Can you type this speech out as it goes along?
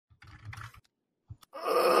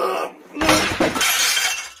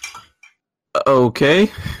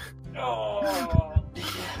okay? Oh,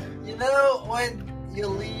 you know when you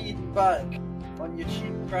lean back on your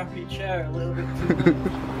cheap, crappy chair a little bit too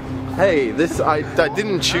much? Hey, I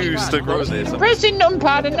didn't choose to grow this. Pressing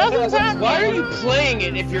numpad and nothing's happening. Why are you playing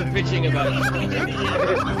it if you're bitching about it?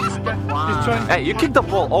 Hey, you kicked the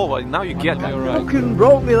ball over, now you get it. You fucking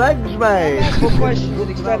broke my legs, mate. Ask more questions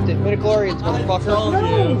and accept it. Midichlorians, motherfucker.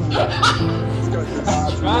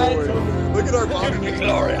 Look at our body.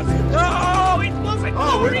 No, it wasn't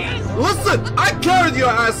glorious! Listen, I carried your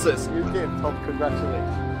asses! You did, Tom.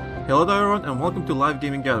 Congratulations. Hello there everyone and welcome to Live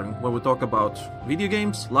Gaming Gathering, where we talk about video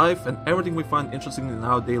games, life, and everything we find interesting in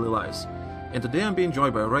our daily lives. And today I'm being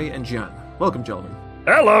joined by Ray and Gian. Welcome, gentlemen.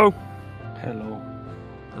 Hello. Hello.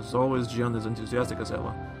 As always, Gian is enthusiastic as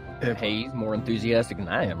ever. Hey, he's more enthusiastic than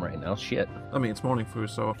I am right now. Shit. I mean, it's morning for you,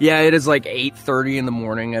 so... Yeah, it is like 8:30 in the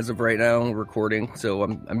morning as of right now, recording. So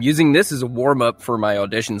I'm using this as a warm-up for my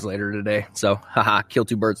auditions later today. So, haha, kill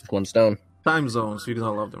two birds with one stone. Time zones, you're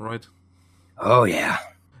gonna love them, right? Oh, yeah.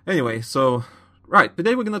 Anyway, so... Right,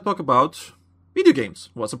 today we're gonna talk about video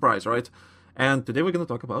games. What a surprise, right? And today we're gonna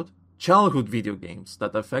talk about childhood video games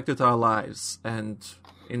that affected our lives. And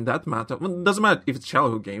in that matter, well, it doesn't matter if it's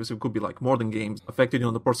childhood games, it could be like modern games, affected you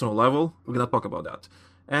on a personal level. We're gonna talk about that.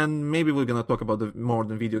 And maybe we're gonna talk about the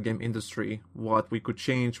modern video game industry, what we could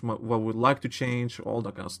change, what we'd like to change, all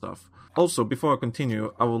that kind of stuff. Also, before I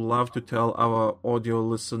continue, I would love to tell our audio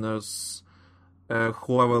listeners,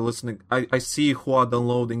 whoever listening, I see who are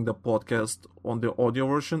downloading the podcast on the audio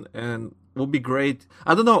version, and it would be great.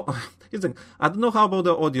 I don't know. I don't know how about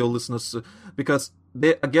the audio listeners, because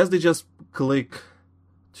I guess they just click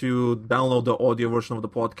to download the audio version of the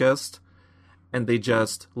podcast, and they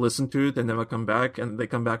just listen to it and never come back, and they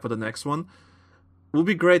come back for the next one. It would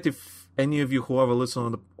be great if any of you, whoever listen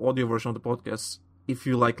on the audio version of the podcast, if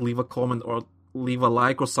you leave a comment or leave a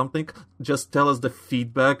like or something, just tell us the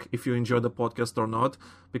feedback if you enjoy the podcast or not,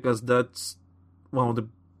 because that's one of the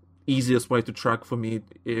easiest way to track for me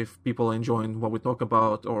if people are enjoying what we talk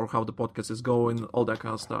about or how the podcast is going, all that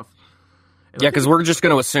kind of stuff. And Yeah, because we're just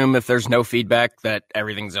going to assume if there's no feedback that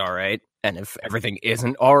everything's all right. And if everything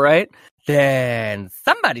isn't all right, then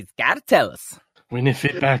somebody's got to tell us. We need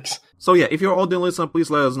feedbacks. So yeah, if you're audio listener, please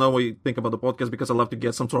let us know what you think about the podcast, because I love to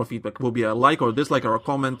get some sort of feedback. It will be a like or dislike or a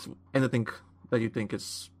comment, anything that you think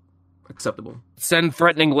is acceptable. Send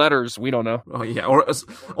threatening letters. We don't know. Oh yeah,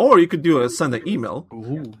 or you could send an email.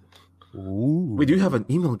 Ooh. We do have an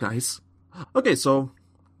email, guys. Okay, so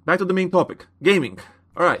back to the main topic, gaming.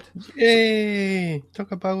 All right. Yay!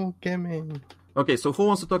 Talk about gaming. Okay, so who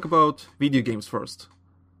wants to talk about video games first?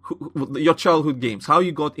 Your childhood games. How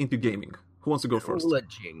you got into gaming? Who wants to go first? We'll let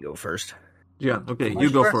Gene go first. Yeah. Okay, you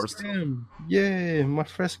go first. Yeah, my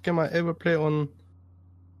first game I ever played on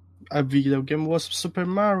a video game was Super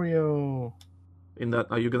Mario. In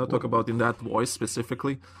that, are you gonna talk about in that voice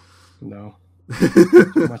specifically? No.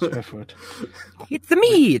 Too much effort. It's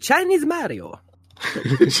me, Chinese Mario.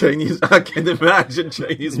 Chinese. I can imagine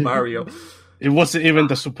Chinese Mario. It wasn't even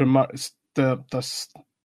the Super Mario.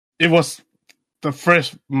 It was the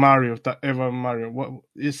first Mario that ever Mario. What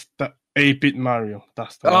is the 8-bit Mario?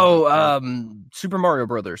 That's the one. Super Mario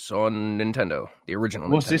Brothers on Nintendo, the original.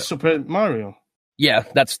 Was Nintendo. this Super Mario? Yeah,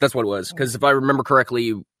 that's what it was. Because if I remember correctly,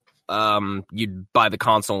 you'd buy the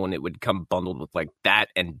console and it would come bundled with like that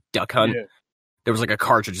and Duck Hunt. Yeah. There was like a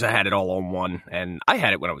cartridge that had it all on one, and I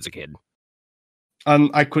had it when I was a kid. And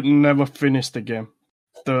I could never finish the game.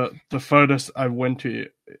 The furthest I went to,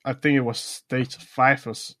 I think it was stage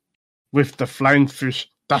 5 with the flying fish.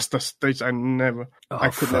 That's the stage I could never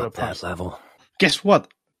pass. That level. Guess what?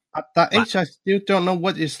 At that age, I still don't know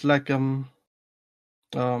what is like how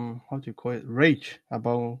do you call it? Rage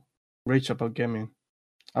about gaming.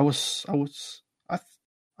 I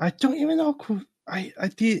don't even know. I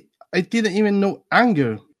didn't even know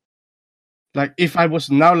anger. Like if I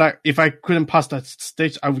was now if I couldn't pass that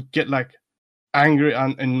stage, I would get like angry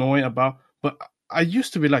and annoyed about. But I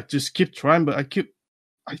used to be like, just keep trying. But I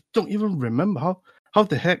don't even remember how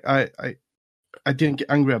the heck I didn't get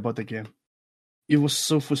angry about the game. It was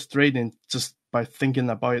so frustrating just by thinking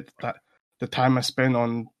about it, that the time I spent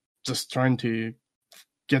on just trying to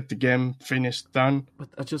get the game finished, done. But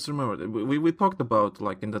I just remembered, we talked about,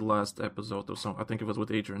 like, in the last episode or something, I think it was with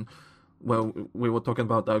Adrian, well, we were talking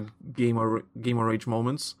about our gamer rage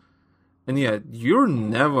moments. And yeah, you're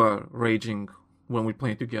never raging when we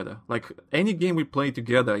play together. Like, any game we play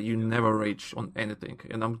together, you never rage on anything.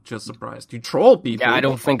 And I'm just surprised. You troll people. Yeah, I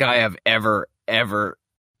don't think I have ever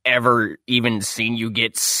even seen you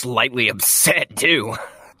get slightly upset, too.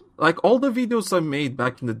 Like, all the videos I made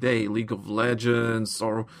back in the day, League of Legends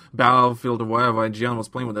or Battlefield or whatever, and Gian was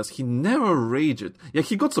playing with us, he never raged. Yeah,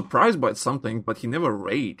 he got surprised by something, but he never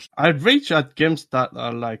raged. I rage at games that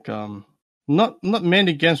are like not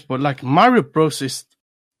many games, but like Mario Bros is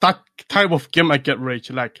that type of game I get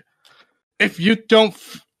rage. Like if you don't,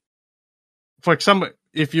 for example,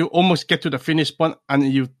 if you almost get to the finish point and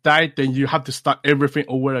you die, then you have to start everything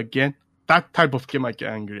over again. That type of game I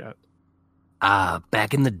get angry at.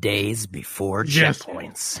 Back in the days before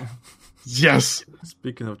checkpoints. Yes.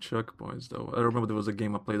 Speaking of checkpoints, though, I remember there was a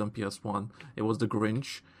game I played on PS1. It was The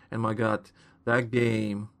Grinch, and my God, that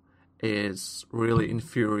game is really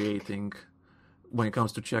infuriating when it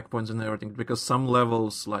comes to checkpoints and everything, because some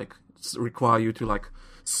levels like require you to like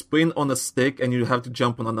spin on a stick and you have to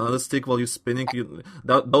jump on another stick while you're spinning.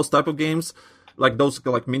 Those type of games, like those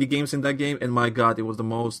like mini games in that game, and my God, it was the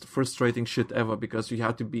most frustrating shit ever, because you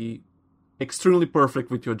have to be extremely perfect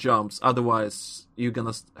with your jumps, otherwise you're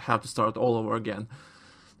gonna have to start all over again.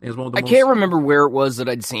 It's one of the can't remember where it was that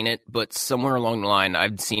I'd seen it, but somewhere along the line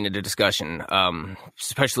I'd seen it a discussion,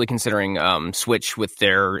 especially considering Switch with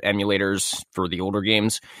their emulators for the older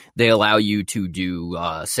games. They allow you to do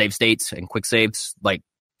save states and quick saves like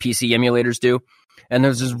PC emulators do. And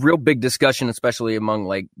there's this real big discussion, especially among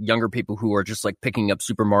like younger people who are just like picking up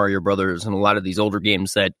Super Mario Brothers and a lot of these older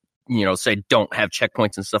games that, you know, say don't have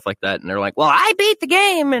checkpoints and stuff like that. And they're like, well, I beat the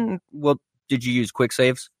game. And well, did you use quick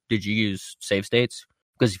saves? Did you use save states?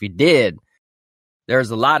 Because if you did,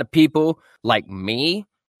 there's a lot of people like me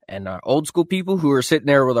and old school people who are sitting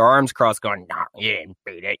there with their arms crossed going, no, you didn't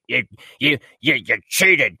beat it. You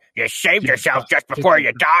cheated. You saved yourself just before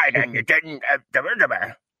you died and you didn't.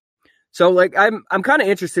 So like, I'm kind of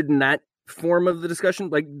interested in that form of the discussion.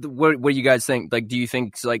 Like, what do you guys think? Like, do you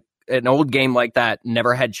think like an old game like that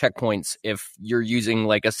never had checkpoints? If you're using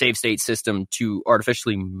like a save state system to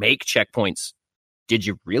artificially make checkpoints, did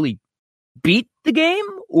you really beat the game?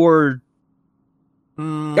 Or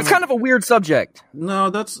that's kind of a weird subject. No,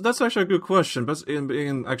 that's actually a good question. But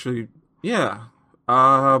in actually, yeah,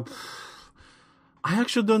 I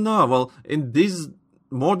actually don't know. Well, in this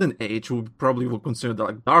modern age, we probably will consider that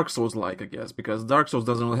like Dark Souls, like, I guess, because Dark Souls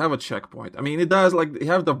doesn't really have a checkpoint. I mean, it does, like, they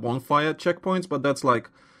have the bonfire checkpoints, but that's like,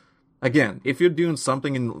 again, if you're doing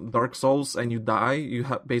something in Dark Souls and you die, you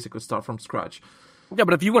basically start from scratch. Yeah,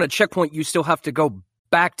 but if you want a checkpoint, you still have to go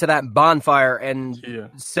back to that bonfire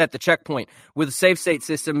and set the checkpoint. With a save state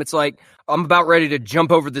system, it's like, I'm about ready to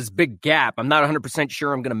jump over this big gap. I'm not 100%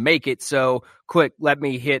 sure I'm going to make it, so quick, let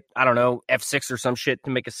me hit, I don't know, F6 or some shit to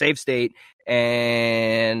make a save state,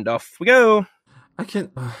 and off we go.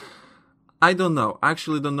 I don't know. I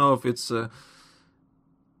actually don't know if it's,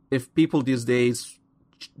 if people these days,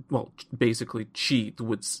 well, basically cheat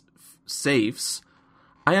with saves.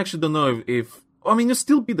 I actually don't know if I mean, you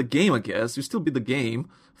still beat the game, I guess. You still beat the game,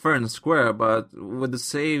 fair and square, but with the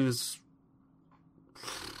saves,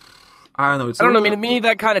 I don't know. I don't know. I mean, to me,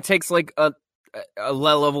 that kind of takes like a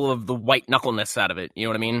level of the white knuckleness out of it. You know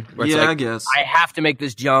what I mean? Where it's yeah, like, I guess. I have to make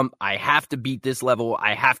this jump. I have to beat this level.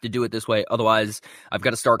 I have to do it this way. Otherwise, I've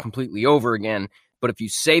got to start completely over again. But if you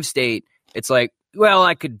save state, it's like, well,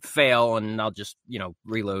 I could fail and I'll just, you know,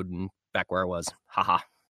 reload and back where I was. Haha.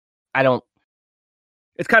 I don't.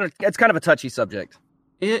 It's kind of a touchy subject.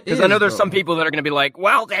 Because I know there's some people that are going to be like,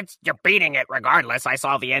 "Well, you're beating it regardless." I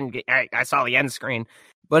saw the end screen,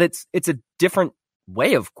 but it's a different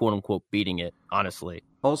way of quote unquote beating it. Honestly.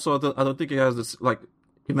 Also, I don't think it has this like.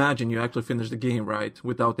 Imagine you actually finish the game right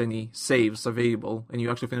without any saves available, and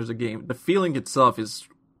you actually finish the game. The feeling itself is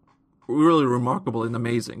really remarkable and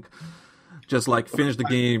amazing. Just like finish the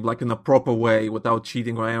game like in a proper way without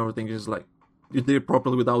cheating or everything. Just like you did it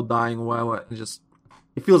properly without dying or whatever.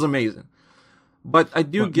 It feels amazing. But I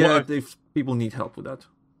do get if people need help with that.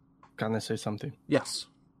 Can I say something? Yes.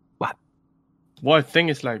 What? Well, I think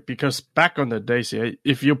it's like, because back on the days,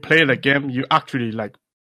 if you play the game, you actually like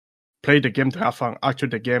play the game to have fun. Actually,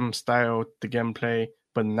 the game style, the gameplay.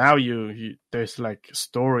 But now you there's like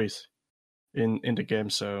stories in the game.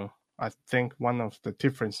 So I think one of the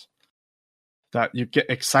difference that you get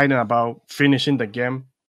excited about finishing the game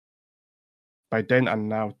by then and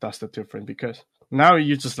now, that's the difference. Because now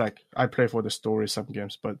you just like, I play for the story some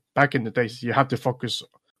games, but back in the days, you have to focus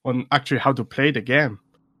on actually how to play the game.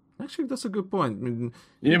 Actually, that's a good point. I mean,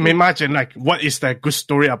 you imagine like, what is the good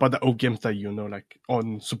story about the old games that you know, like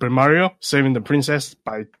on Super Mario, saving the princess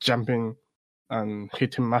by jumping and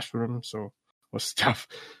hitting mushrooms or stuff.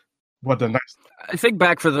 What a nice. I think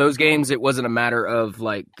back for those games, it wasn't a matter of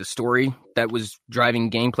like the story that was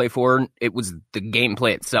driving gameplay forward. It was the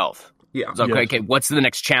gameplay itself. Yeah. It's like, Yes. okay, what's the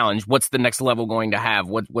next challenge? What's the next level going to have?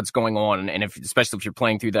 What's going on? And especially if you're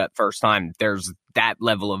playing through that first time, there's that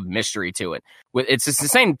level of mystery to it. It's just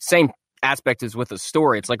the same aspect as with a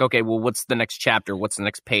story. It's like, okay, well, what's the next chapter? What's the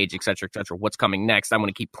next page, et cetera, et cetera? What's coming next? I want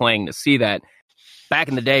to keep playing to see that. Back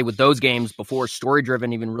in the day with those games, before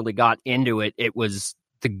story-driven even really got into it, it was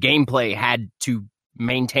the gameplay had to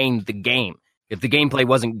maintain the game. If the gameplay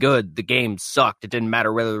wasn't good, the game sucked. It didn't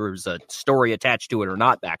matter whether there was a story attached to it or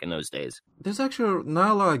not back in those days. There's actually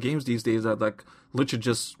not a lot of games these days that like literally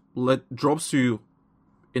just drops you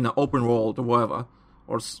in an open world or whatever,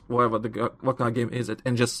 or whatever what kind of game is it,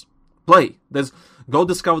 and just play. There's go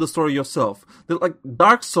discover the story yourself. Like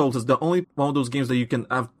Dark Souls is the only one of those games that you can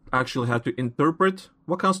actually have to interpret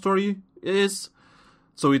what kind of story it is.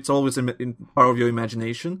 So it's always in part of your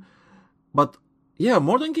imagination. But yeah,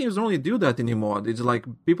 modern games don't really do that anymore. It's like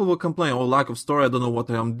people will complain, oh, lack of story, I don't know what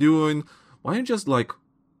I'm doing. Why don't you just like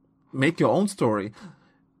make your own story?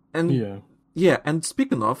 And yeah, and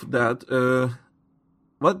speaking of that,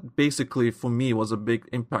 what basically for me was a big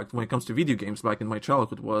impact when it comes to video games back in my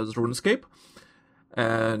childhood was RuneScape.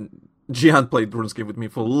 And Gian played RuneScape with me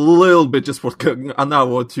for a little bit, just for an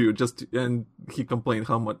hour or two, and he complained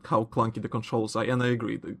how clunky the controls are, and I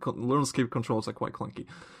agree, the RuneScape controls are quite clunky.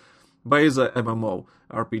 But it's a MMO,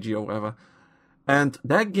 RPG or whatever. And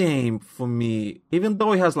that game, for me, even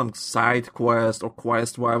though it has like side quest or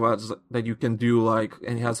quest, whatever, that you can do, like,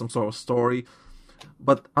 and it has some sort of story,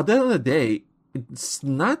 but at the end of the day, it's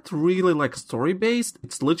not really like story-based.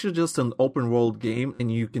 It's literally just an open-world game,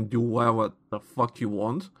 and you can do whatever the fuck you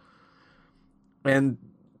want. And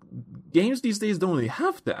games these days don't really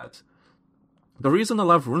have that. The reason I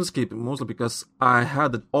love RuneScape is mostly because I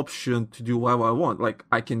had the option to do whatever I want. Like,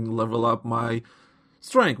 I can level up my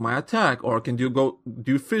strength, my attack, or I can go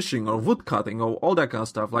do fishing or woodcutting or all that kind of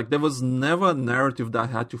stuff. Like, there was never a narrative that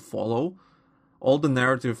I had to follow. All the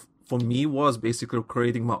narrative for me was basically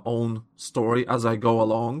creating my own story as I go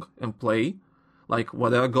along and play. Like,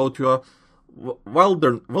 whether I go to a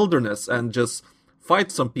wilderness and just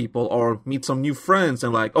fight some people or meet some new friends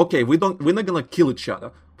and like, okay, we're not gonna kill each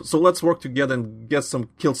other, so let's work together and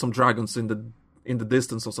kill some dragons in the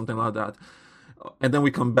distance or something like that, and then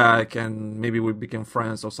we come back and maybe we become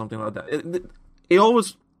friends or something like that. It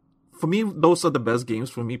always, for me, those are the best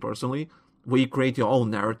games for me personally, where you create your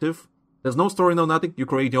own narrative. There's no story, no nothing. You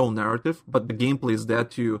create your own narrative, but the gameplay is there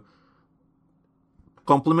to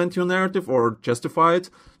complement your narrative or justify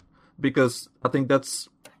it. Because I think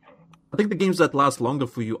the games that last longer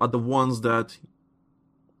for you are the ones that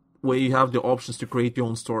where you have the options to create your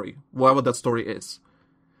own story, whatever that story is.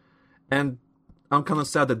 And I'm kind of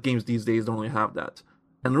sad that games these days don't really have that.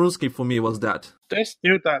 And RuneScape for me was that. There's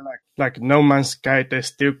still that like No Man's Sky. They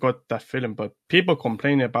still got that feeling, but people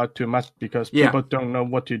complain about too much because people don't know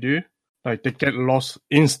what to do. Like they get lost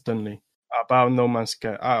instantly about No Man's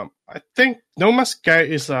Sky. I think No Man's Sky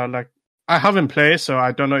is like, I haven't played, so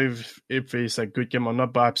I don't know if it's a good game or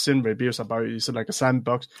not. But I've seen reviews about it. It's like a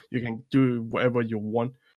sandbox. You can do whatever you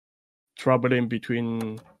want, traveling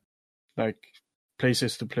between like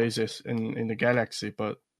places to places in the galaxy.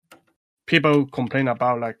 But people complain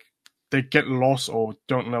about like they get lost or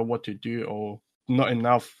don't know what to do or not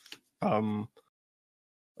enough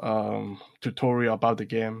tutorial about the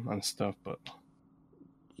game and stuff. But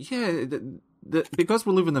yeah, because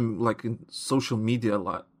we live in social media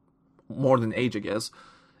modern age, I guess,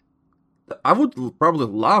 I would probably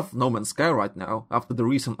love No Man's Sky right now after the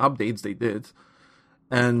recent updates they did,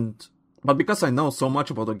 but because I know so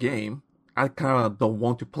much about the game, I kind of don't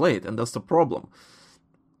want to play it, and that's the problem.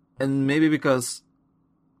 And maybe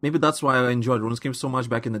that's why I enjoyed RuneScape so much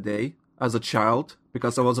back in the day as a child,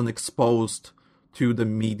 because I wasn't exposed to the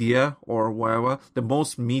media or whatever. The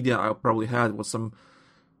most media I probably had was some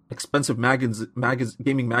expensive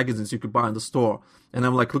gaming magazines you could buy in the store, and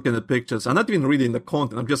I'm like looking at pictures. I'm not even reading the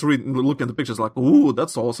content. I'm just looking at the pictures, like, ooh,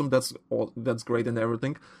 that's awesome, that's great, and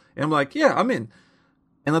everything. And I'm like, yeah, I'm in.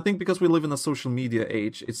 And I think because we live in a social media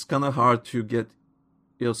age, it's kind of hard to get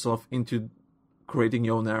yourself into creating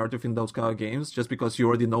your own narrative in those kind of games, just because you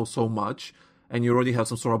already know so much and you already have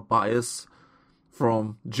some sort of bias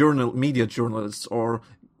from media journalists or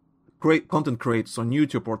content creators on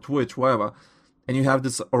YouTube or Twitch, whatever. And you have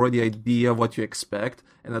this already idea of what you expect,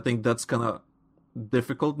 and I think that's kind of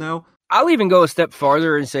difficult now. I'll even go a step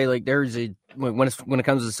farther and say, like, there's when it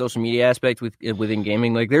comes to the social media aspect within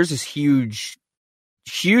gaming, like, there's this huge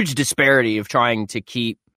disparity of trying to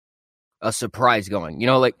keep a surprise going. You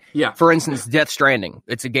know, like, Yeah. for instance, Death Stranding.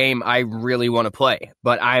 It's a game I really want to play,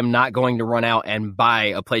 but I'm not going to run out and buy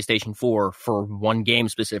a PlayStation 4 for one game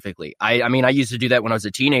specifically. I mean, I used to do that when I was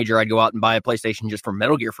a teenager. I'd go out and buy a PlayStation just for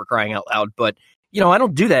Metal Gear, for crying out loud. But, you know, I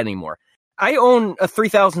don't do that anymore. I own a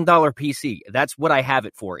 $3,000 PC. That's what I have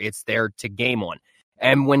it for. It's there to game on.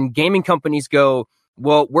 And when gaming companies go,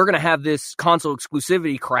 well, we're going to have this console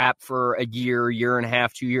exclusivity crap for a year and a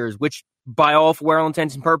half, 2 years, which by all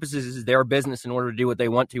intents and purposes is their business in order to do what they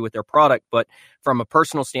want to with their product. But from a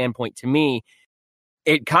personal standpoint, to me,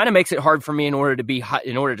 it kind of makes it hard for me in order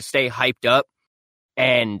to stay hyped up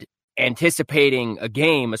and anticipating a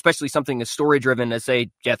game, especially something that's story driven as, say,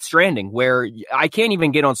 Death Stranding, where I can't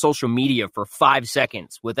even get on social media for 5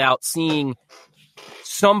 seconds without seeing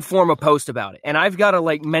some form of post about it. And I've got to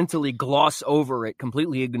like mentally gloss over it,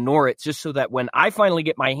 completely ignore it, just so that when I finally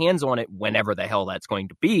get my hands on it, whenever the hell that's going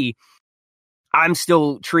to be, I'm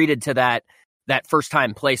still treated to that first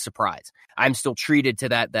time play surprise. I'm still treated to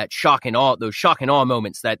that shock and awe, those shock and awe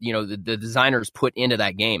moments that, you know, the designers put into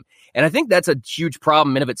that game. And I think that's a huge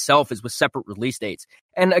problem in of itself, is with separate release dates.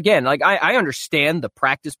 And again, like I understand the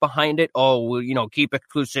practice behind it. Oh, well, you know, keep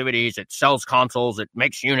exclusivities. It sells consoles. It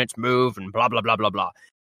makes units move and blah, blah, blah, blah, blah.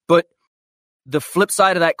 But the flip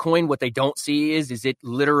side of that coin, what they don't see is it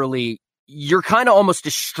literally, you're kind of almost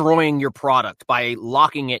destroying your product by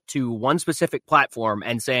locking it to one specific platform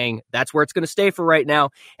and saying that's where it's going to stay for right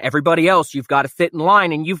now. Everybody else, you've got to fit in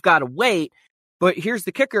line and you've got to wait. But here's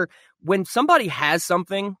the kicker. When somebody has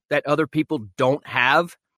something that other people don't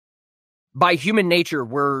have, by human nature,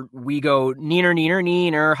 we go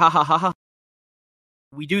neener, ha, ha, ha, ha.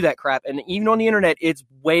 We do that crap. And even on the internet, it's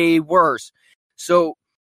way worse. So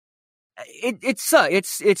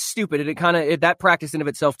it's stupid. And it kind of, that practice in of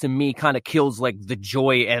itself to me kind of kills like the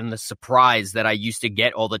joy and the surprise that I used to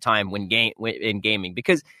get all the time in gaming.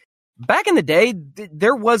 Because back in the day,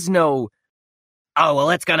 there was no, oh, well,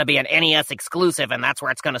 it's going to be an NES exclusive and that's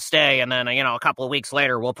where it's going to stay. And then, you know, a couple of weeks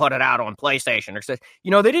later, we'll put it out on PlayStation or so.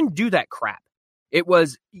 You know, they didn't do that crap. It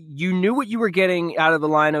was, you knew what you were getting out of the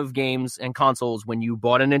line of games and consoles when you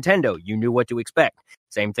bought a Nintendo. You knew what to expect.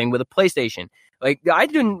 Same thing with a PlayStation. Like, I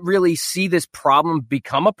didn't really see this problem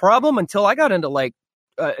become a problem until I got into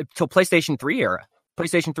till PlayStation 3 era,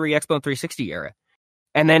 PlayStation 3, Xbox 360 era.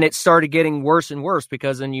 And then it started getting worse and worse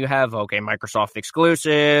because then you have, okay, Microsoft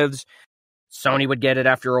exclusives. Sony would get it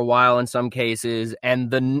after a while in some cases.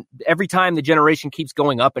 And then every time the generation keeps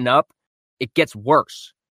going up and up, it gets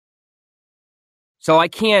worse. So I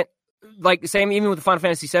can't, like, same even with the Final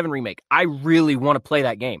Fantasy VII remake. I really want to play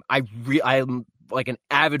that game. I'm like an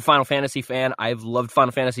avid Final Fantasy fan. I've loved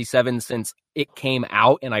Final Fantasy VII since it came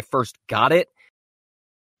out and I first got it.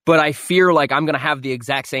 But I fear like I'm going to have the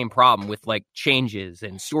exact same problem with like changes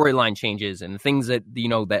and storyline changes and things that, you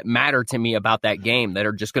know, that matter to me about that game that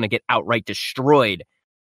are just going to get outright destroyed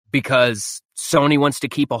because Sony wants to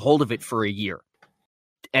keep a hold of it for a year.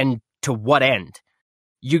 And to what end?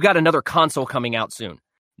 You got another console coming out soon.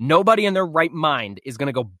 Nobody in their right mind is going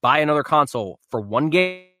to go buy another console for one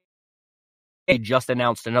game. They just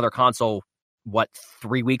announced another console,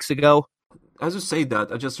 3 weeks ago? As you say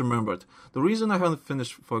that, I just remembered. The reason I haven't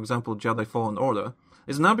finished, for example, Jedi Fallen Order,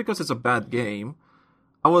 is not because it's a bad game.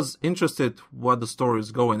 I was interested what the story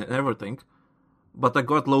is going and everything, but I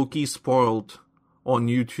got low-key spoiled on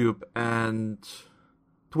YouTube and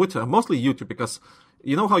Twitter, mostly YouTube, because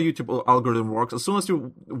you know how YouTube algorithm works. As soon as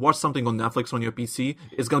you watch something on Netflix on your PC,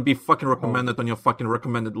 it's going to be fucking recommended on your fucking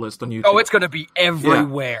recommended list on YouTube. Oh, it's going to be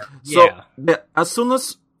everywhere. Yeah. So, as soon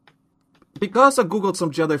as... Because I googled some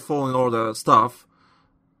Jedi Fallen Order stuff,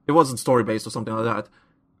 it wasn't story-based or something like that,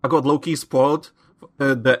 I got low-key spoiled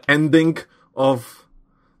the ending of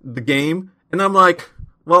the game, and I'm like,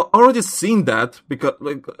 well, I already seen that, because,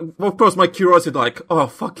 like, of course, my curiosity, like, oh,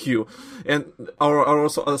 fuck you, and I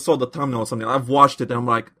also saw the thumbnail or something, I've watched it, and I'm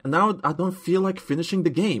like, now I don't feel like finishing the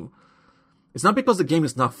game. It's not because the game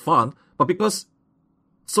is not fun, but because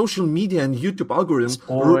social media and YouTube algorithms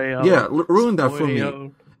ruined that for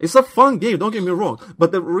me. It's a fun game, don't get me wrong.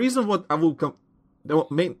 But the reason the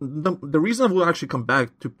reason I will actually come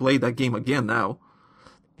back to play that game again now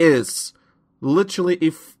is literally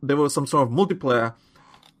if there was some sort of multiplayer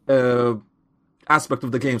aspect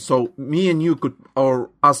of the game. So me and you could, or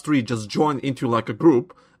us three, just join into like a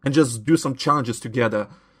group and just do some challenges together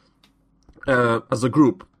as a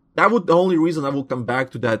group. That would the only reason I will come back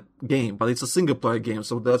to that game. But it's a single player game,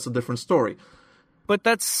 so that's a different story. But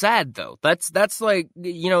that's sad though. That's like,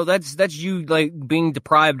 you know, that's you like being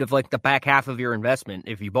deprived of like the back half of your investment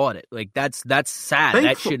if you bought it. Like that's sad.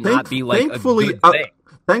 That should not be like a good thing.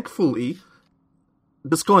 Thankfully,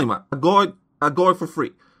 disclaimer, I got it for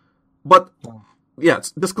free. But yeah,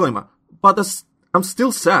 disclaimer. But I'm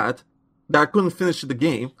still sad that I couldn't finish the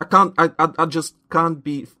game. I just can't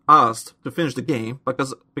be asked to finish the game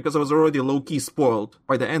because I was already low-key spoiled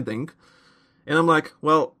by the ending. And I'm like,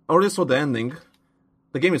 well, I already saw the ending.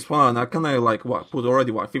 The game is fun. I kind of like, put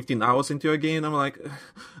already 15 hours into a game. I'm like,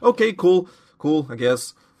 okay, cool, I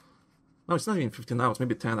guess. No, it's not even 15 hours,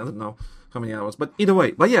 maybe 10, I don't know how many hours. But either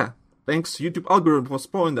way, yeah, thanks YouTube algorithm for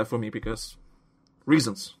spoiling that for me because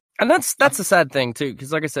reasons. And that's a sad thing too,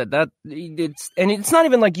 because like I said, it's not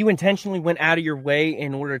even like you intentionally went out of your way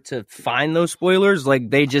in order to find those spoilers.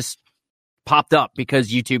 Like they just popped up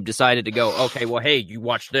because YouTube decided to go, okay, well, hey, you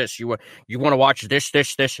watch this, you want to watch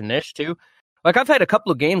this, and this too. Like I've had a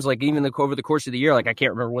couple of games, like even over the course of the year, like I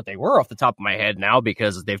can't remember what they were off the top of my head now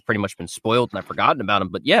because they've pretty much been spoiled and I've forgotten about them.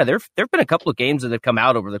 But yeah, there've been a couple of games that have come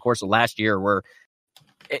out over the course of last year where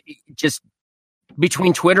it just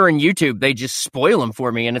between Twitter and YouTube, they just spoil them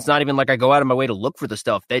for me. And it's not even like I go out of my way to look for the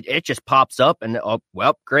stuff. It just pops up and, oh,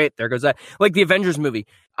 well, great. There goes that. Like the Avengers movie.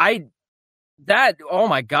 Oh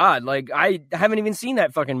my God. Like I haven't even seen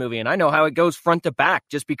that fucking movie. And I know how it goes front to back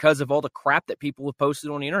just because of all the crap that people have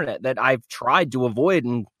posted on the internet that I've tried to avoid.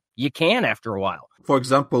 And you can after a while. For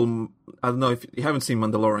example, I don't know if you haven't seen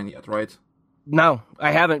Mandalorian yet, right? No,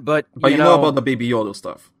 I haven't. But you know about the Baby Yoda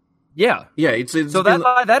stuff. Yeah. Yeah, it's so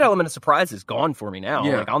that element of surprise is gone for me now.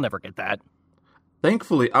 Yeah. Like I'll never get that.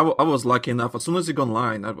 Thankfully, I was lucky enough. As soon as you go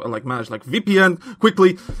online, I managed VPN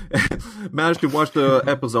quickly, managed to watch the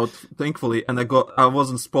episode. Thankfully, and I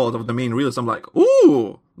wasn't spoiled of the main reels. I'm like,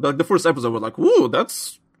 ooh, the first episode was like, ooh,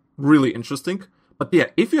 that's really interesting. But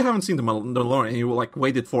yeah, if you haven't seen the Mandalorian and you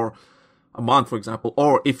waited for a month, for example,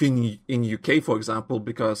 or if in UK, for example,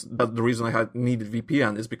 because that's the reason I needed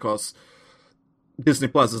VPN is because Disney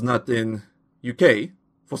Plus is not in UK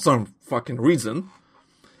for some fucking reason.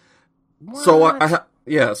 What?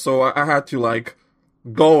 So I had to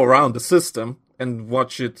go around the system and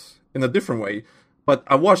watch it in a different way. But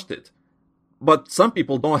I watched it. But some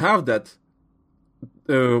people don't have that.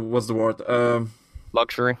 What's the word?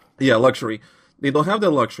 Luxury. Yeah, luxury. They don't have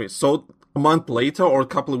that luxury. So a month later or a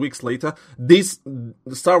couple of weeks later, the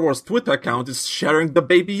Star Wars Twitter account is sharing the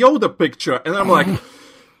Baby Yoda picture, and I'm like,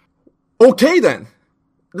 okay then.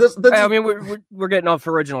 I mean, we're getting off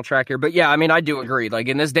original track here, but yeah, I mean, I do agree. Like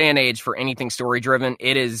in this day and age, for anything story driven,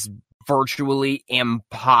 it is virtually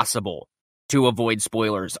impossible to avoid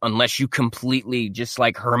spoilers unless you completely just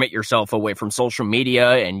hermit yourself away from social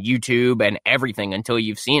media and YouTube and everything until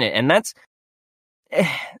you've seen it. And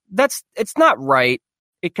it's not right.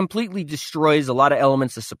 It completely destroys a lot of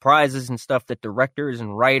elements of surprises and stuff that directors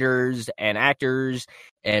and writers and actors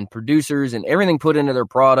and producers and everything put into their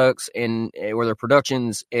products or their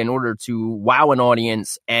productions in order to wow an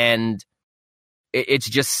audience. And it's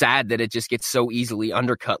just sad that it just gets so easily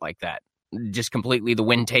undercut like that. Just completely the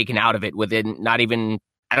wind taken out of it within not even,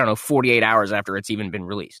 48 hours after it's even been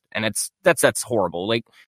released. And that's horrible. Like,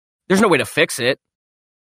 there's no way to fix it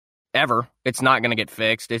ever. It's not going to get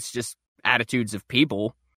fixed. It's just attitudes of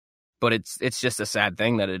people, but it's just a sad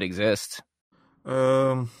thing that it exists.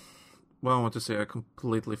 Well, I want to say I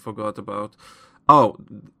completely forgot about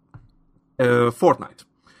Fortnite.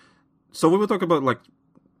 So we were talking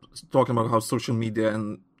about how social media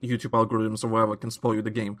and YouTube algorithms or whatever can spoil you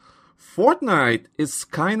the game. Fortnite is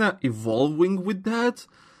kind of evolving with that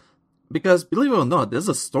because, believe it or not, there's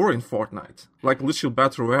a story in Fortnite. Like Literal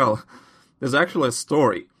Battle Royale, there's actually a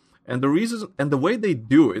story, and the reason and the way they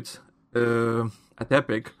do it. At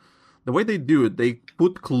Epic, the way they do it, they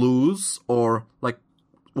put clues or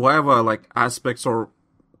whatever aspects or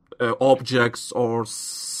objects or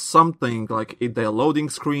something in their loading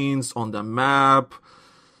screens on the map,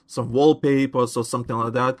 some wallpapers or something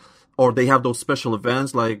like that. Or they have those special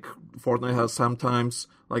events like Fortnite has sometimes,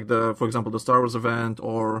 for example, the Star Wars event,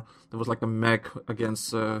 or there was a mech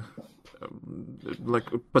against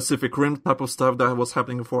Pacific Rim type of stuff that was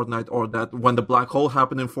happening in Fortnite, or that when the black hole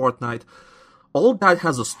happened in Fortnite. All that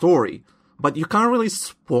has a story, but you can't really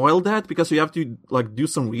spoil that because you have to do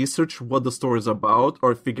some research what the story is about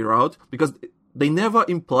or figure out, because they never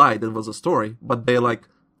imply there was a story, but they're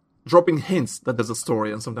dropping hints that there's a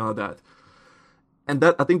story and something like that. And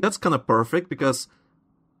I think that's kind of perfect because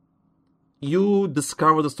you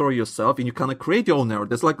discover the story yourself and you kind of create your own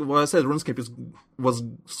narrative. That's like what I said, RuneScape was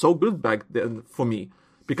so good back then for me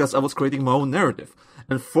because I was creating my own narrative.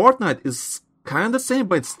 And Fortnite is kind of the same,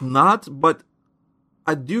 but it's not. But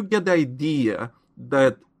I do get the idea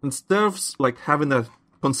that instead of having a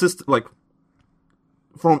consistent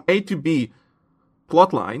from A to B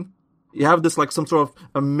plotline, you have this some sort of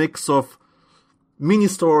a mix of mini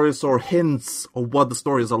stories or hints of what the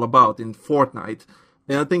story is all about in Fortnite.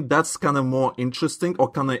 And I think that's kind of more interesting,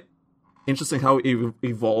 or kind of interesting how it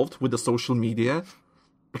evolved with the social media.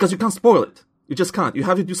 Because you can't spoil it. You just can't. You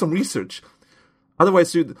have to do some research.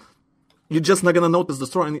 Otherwise, you're just not going to notice the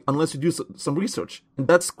story unless you do some research. And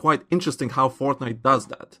that's quite interesting how Fortnite does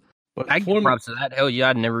that. But I give props to that. Hell yeah,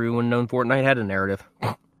 I'd never even known Fortnite had a narrative.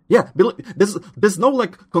 Yeah, there's no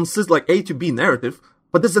like A to B narrative,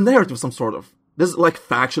 but there's a narrative some sort of. There's like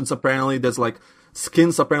factions apparently. There's like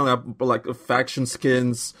skins apparently, like faction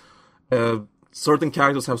skins. Certain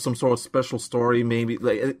characters have some sort of special story, maybe,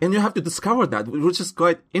 and you have to discover that, which is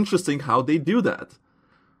quite interesting how they do that.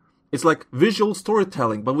 It's like visual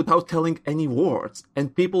storytelling, but without telling any words,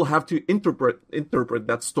 and people have to interpret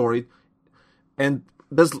that story. And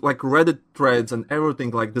there's like Reddit threads and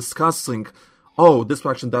everything, like discussing, oh, this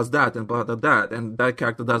faction does that, and blah blah blah, and that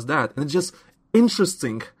character does that, and it's just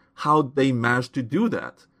interesting how they managed to do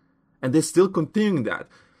that, and they're still continuing that.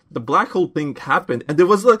 The black hole thing happened, and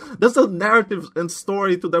there's a narrative and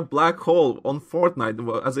story to that black hole on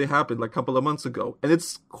Fortnite as it happened like a couple of months ago, and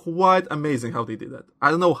it's quite amazing how they did that.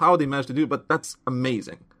 I don't know how they managed to do it, but that's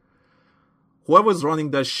amazing. Whoever's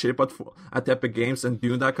running that ship at Epic Games and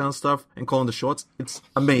doing that kind of stuff and calling the shots, it's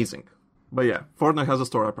amazing. But yeah, Fortnite has a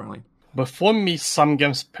story apparently. But for me, some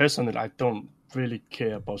games personally, I don't really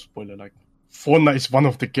care about spoiler. Like Fortnite is one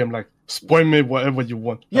of the game. Like spoil me whatever you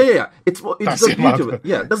want. Like, Yeah. It's the beauty of it.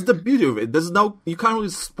 Yeah, that's the beauty of it. You can't really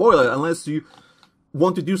spoil it unless you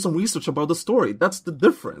want to do some research about the story. That's the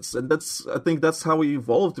difference, and I think that's how it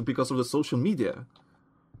evolved because of the social media.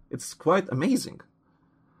 It's quite amazing.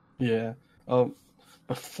 Yeah. But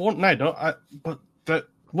Fortnite,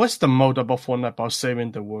 what's the mode about Fortnite about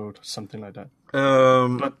saving the world, something like that?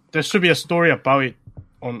 But there should be a story about it.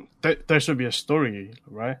 There should be a story,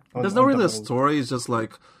 right? There's not really a story. It's just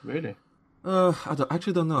like really. I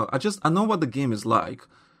don't know. I know what the game is like.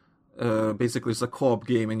 Basically, it's a co-op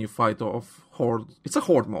game, and you fight off horde. It's a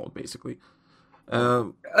horde mode, basically.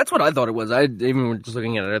 That's what I thought it was. I even just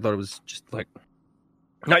looking at it, I thought it was just like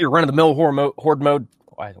not your run-of-the-mill horde mode.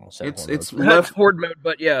 I almost said it's left horde mode,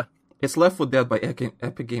 but yeah. It's Left 4 Dead by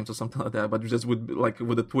Epic Games or something like that, but just with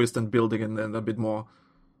a twist and building and then a bit more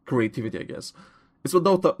creativity, I guess. It's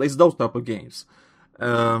those type of games,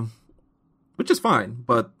 which is fine,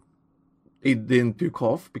 but it didn't take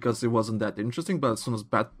off because it wasn't that interesting. But as soon as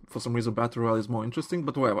for some reason Battle Royale is more interesting,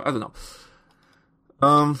 but whatever, I don't know.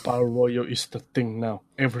 Battle Royale is the thing now.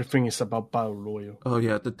 Everything is about Battle Royale. Oh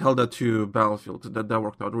yeah, to tell that to Battlefield, that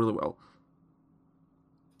worked out really well.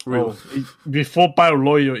 Before Battle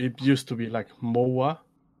Royale, it used to be like MOBA.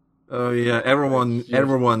 Oh yeah, everyone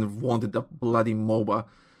wanted the bloody MOBA.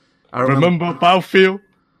 I remember Battlefield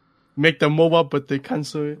make the MOBA, but they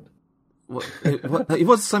cancel it. It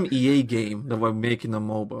was some EA game that were making a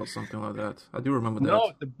MOBA or something like that. I do remember that.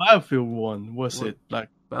 No, the Battlefield one was it like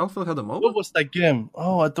Battlefield had a MOBA? What was that game?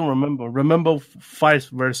 Oh, I don't remember. Remember 5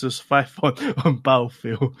 versus 5 on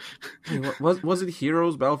Battlefield. Was it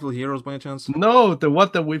Heroes? Battlefield Heroes by any chance? No, the one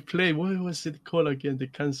that we played. What was it called again? They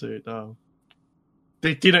canceled it.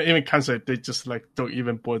 They didn't even cancel it. They just like don't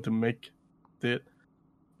even bother to make it.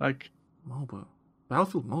 Like MOBA.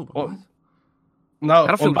 Battlefield MOBA. What? No,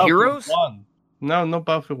 Battlefield Heroes? 1. No, not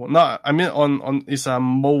Battlefield 1. No, I mean on it's a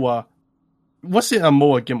MOBA. Was it a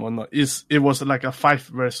MOBA game or not? It was like a 5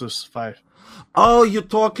 versus 5. Oh, you're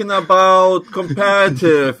talking about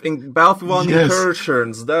competitive in Battlefield 1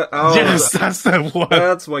 incursions. Yes, that's the one.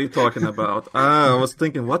 That's what you're talking about. I was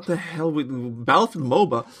thinking, what the hell with Battlefield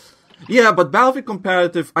MOBA? Yeah, but Battlefield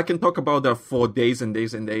competitive, I can talk about that for days and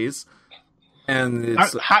days and days. And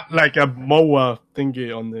it's had like a MOBA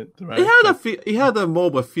thingy on it, right? It had a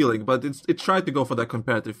MOBA feeling, but it tried to go for that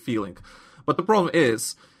competitive feeling. But the problem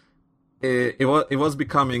is, it was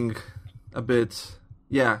becoming a bit,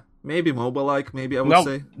 maybe MOBA-like, maybe I would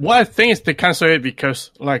say. What I think is they canceled it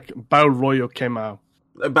because like Battle Royale came out.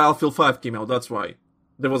 Battlefield 5 came out, that's why.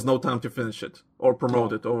 There was no time to finish it or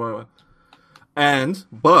promote it or whatever.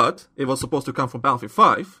 But it was supposed to come from Battlefield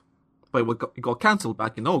 5, but it got cancelled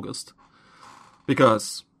back in August.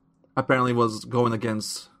 Because apparently it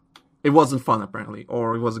wasn't fun apparently,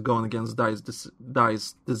 or it was going against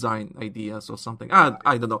DICE design ideas or something. I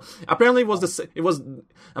don't know. Apparently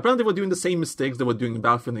apparently they were doing the same mistakes they were doing in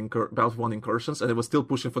Battlefield 1 incursions, and they were still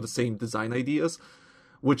pushing for the same design ideas,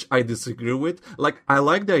 which I disagree with. Like, I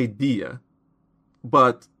like the idea,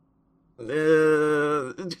 but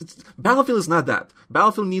Battlefield is not that.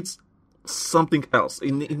 Battlefield needs something else.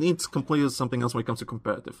 It needs completely something else when it comes to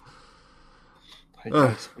competitive.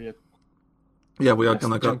 Yeah, we are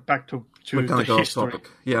gonna go back to we're gonna the go off history.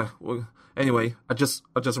 topic. Yeah. Well, anyway, I just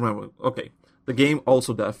remember. Okay, the game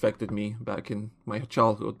also that affected me back in my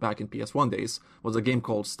childhood, back in PS1 days, was a game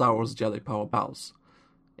called Star Wars Jedi Power Battles.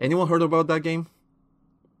 Anyone heard about that game?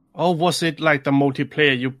 Oh, was it like the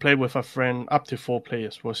multiplayer you play with a friend up to 4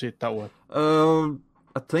 players? Was it that one?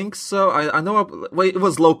 I think so. I know. Well, it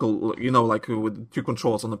was local, like with 2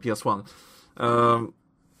 controls on the PS1.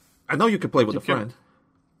 I know you could play with a friend.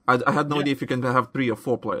 I had no idea if you can have 3 or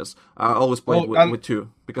 4 players. I always played with 2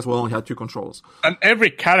 because we only had 2 controls. And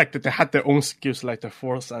every character they had their own skills, like the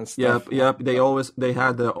Force and stuff. Yeah. They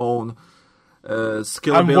had their own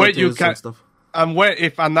skill abilities and stuff. And where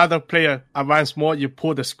if another player advances more, you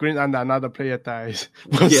pull the screen and another player dies.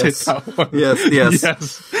 Yes.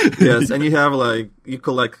 Yes. And you have you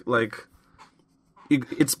collect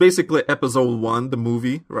it's basically episode 1, the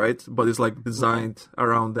movie, right? But it's designed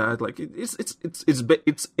around that. Like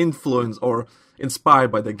it's influenced or inspired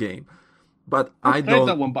by the game. But I played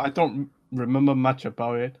that one, but I don't remember much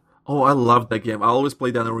about it. Oh, I love that game. I always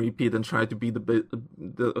play that on repeat and try to be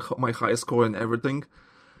my highest score and everything.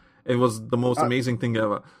 It was the most amazing thing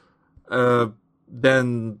ever.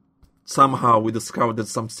 Then somehow we discovered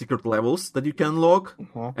there's some secret levels that you can unlock,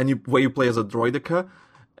 and where you play as a droideka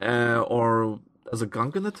or as a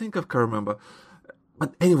Gungan, I think. I can't remember.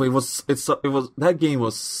 But anyway, that game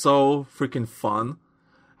was so freaking fun,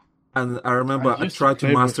 and I remember I tried to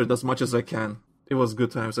master it as much as I can. It was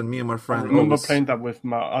good times, and me and my friend. I remember playing that with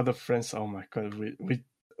my other friends. Oh my god,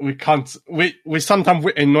 we can't. We sometimes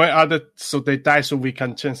we annoy others so they die, so we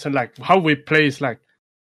can change. So how we play is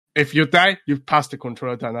if you die, you pass the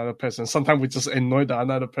controller to another person. Sometimes we just annoy the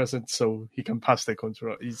another person so he can pass the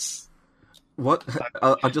controller. It's what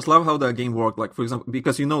I just love how that game worked. Like for example,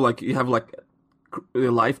 because you have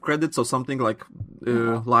life credits or something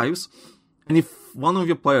lives, and if one of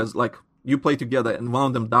your players you play together and one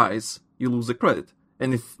of them dies, you lose a credit.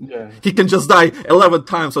 And if he can just die 11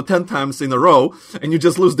 times or 10 times in a row, and you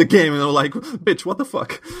just lose the game, and you're like, bitch, what the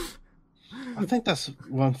fuck? I think that's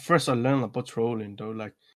when first I learned about trolling, though.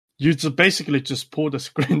 You basically just pull the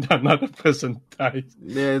screen that another person dies.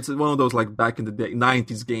 Yeah, it's one of those back in the day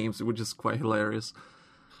 90s games, which is quite hilarious.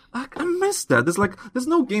 I miss that. There's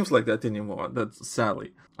no games like that anymore. That's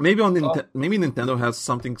sadly. Maybe maybe Nintendo has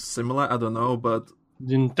something similar. I don't know, but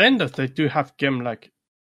Nintendo they do have game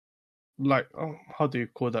how do you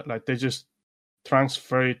call that? They just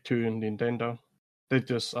transfer it to Nintendo. They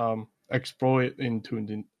just explore it into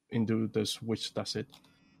the Switch. That's it.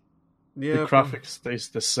 Yeah, the graphics stays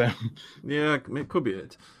the same. Yeah, it could be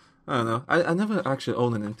it. I don't know. I never actually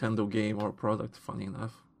owned a Nintendo game or product. Funny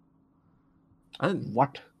enough,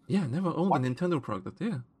 What? Yeah, I never owned a Nintendo product.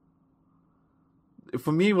 Yeah.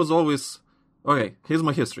 For me, it was always okay. Here's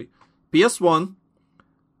my history: PS1,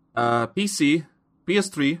 PC,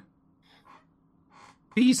 PS3.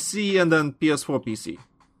 PC and then PS4 PC.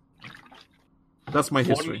 That's my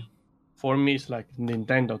history. For me, it's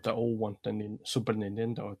Nintendo, the old one, the Super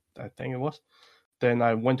Nintendo, I think it was. Then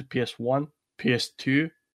I went to PS1,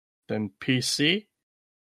 PS2, then PC,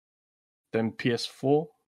 then PS4.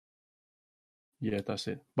 Yeah, that's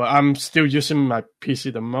it. But I'm still using my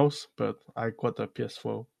PC the most, but I got the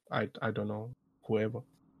PS4. I don't know, whoever.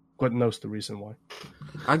 God knows the reason why.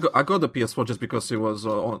 I got the PS4 just because it was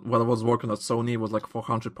when I was working at Sony, it was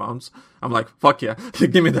 £400. I'm like, fuck yeah,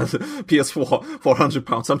 give me that PS4,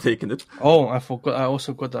 £400. I'm taking it. Oh, I forgot. I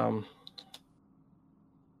also got a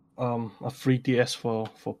 3DS for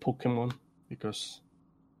Pokemon because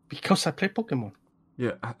I play Pokemon.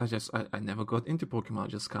 Yeah, I never got into Pokemon. I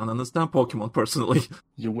just can't understand Pokemon personally.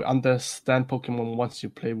 You will understand Pokemon once you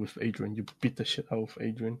play with Adrian. You beat the shit out of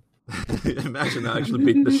Adrian. Imagine I actually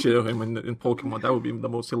beat the shit out of him in Pokemon. That would be the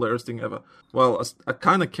most hilarious thing ever. Well, I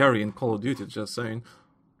kind of carry in Call of Duty, just saying.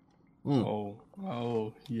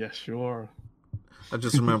 Oh, yeah, sure. I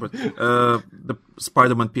just remembered the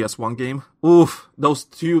Spider-Man PS1 game. Oof, those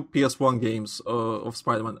 2 PS1 games of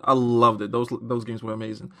Spider-Man. I loved it. Those games were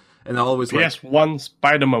amazing. And I always PS1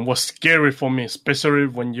 Spider-Man was scary for me, especially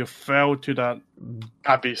when you fell to that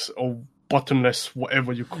abyss or bottomless,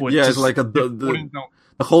 whatever you call it. Yeah, it's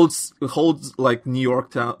the whole New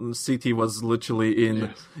York town city was literally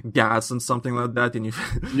in gas and something like that, and you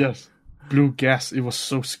yes, blue gas. It was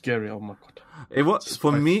so scary. Oh my god! It was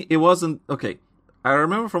for me. It wasn't okay. I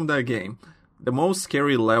remember from that game the most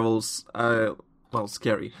scary levels.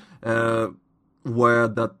 Scary were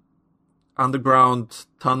that underground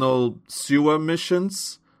tunnel sewer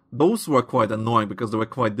missions. Those were quite annoying because they were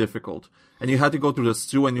quite difficult. And you had to go through the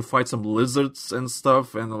sewer and you fight some lizards and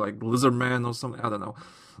stuff, and lizard man or something. I don't know.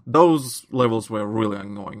 Those levels were really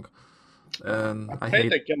annoying. And I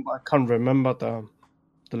played the game, but I can't remember the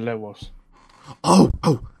levels.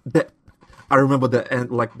 I I remember the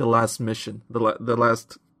end, like the last mission, the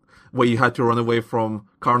last where you had to run away from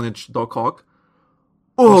Carnage, Doc Ock.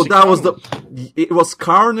 Oh, that was it was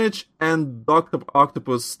Carnage and Dr.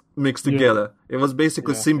 Octopus mixed together. It was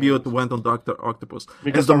basically Symbiote went on Dr. Octopus.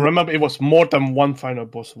 Because I remember it was more than one final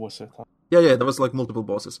boss, was it? Yeah, there was like multiple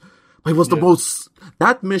bosses. But it was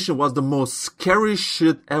that mission was the most scary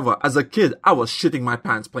shit ever. As a kid, I was shitting my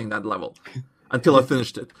pants playing that level until I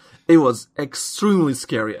finished it. It was extremely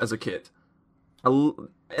scary as a kid.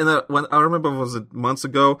 When I remember, was it months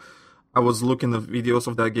ago, I was looking at videos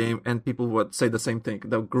of that game, and people would say the same thing.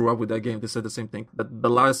 That grew up with that game, they said the same thing. That the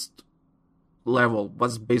last level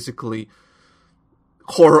was basically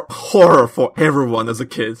horror for everyone as a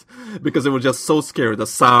kid, because it was just so scary. The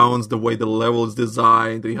sounds, the way the level is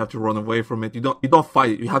designed, that you have to run away from it. You don't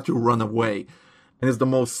fight it, you have to run away. And it's the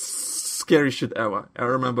most scary shit ever. I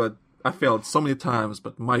remember I failed so many times,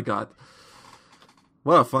 but my god.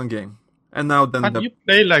 What a fun game. And now then... Have you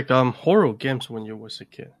played like horror games when you was a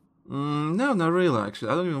kid? No, not really,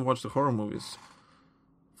 actually. I don't even watch the horror movies.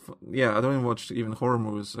 I don't even watch horror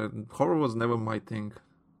movies. Horror was never my thing.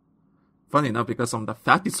 Funny enough, because I'm the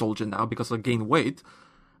fatty soldier now, because I gained weight,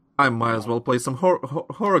 I might as well play some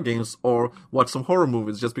horror games or watch some horror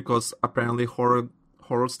movies, just because apparently horror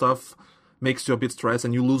stuff makes you a bit stressed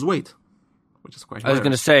and you lose weight, which is quite I was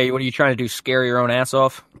going to say, what are you trying to do, scare your own ass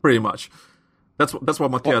off? Pretty much. That's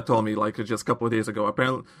what Matea told me, like, just a couple of days ago.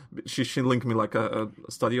 Apparently, she linked me, like, a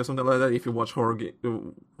study or something like that. If you watch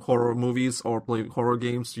horror movies or play horror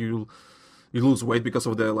games, you lose weight because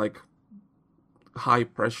of the, like, high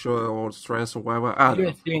pressure or stress or whatever. I don't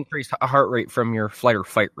know. You increase heart rate from your flight or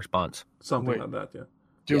fight response. Something like that, yeah.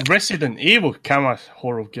 The Resident Evil came out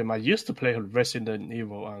horror game. I used to play Resident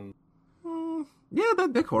Evil and... Yeah,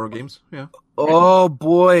 they're horror games, yeah. Oh,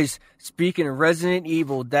 boys. Speaking of Resident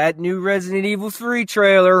Evil, that new Resident Evil 3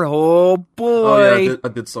 trailer, oh, boy. Oh, yeah, I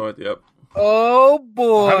did saw it, yep. Oh,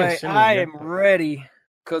 boy. I yet, am ready.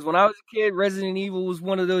 Because when I was a kid, Resident Evil was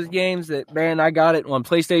one of those games that, man, I got it on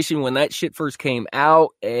PlayStation when that shit first came out.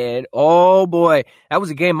 And, oh, boy, that was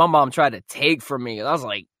a game my mom tried to take from me. I was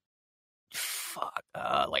like,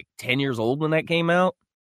 like 10 years old when that came out.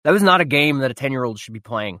 That was not a game that a 10-year-old should be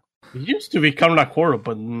playing. It used to become like horror,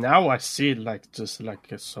 but now I see it like just like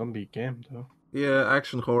a zombie game, though. Yeah,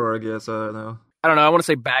 action horror, I guess. I don't know. I want to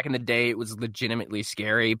say back in the day it was legitimately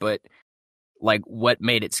scary, but like what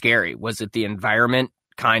made it scary? Was it the environment?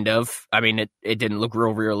 Kind of. I mean, it didn't look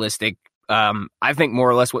real realistic. I think more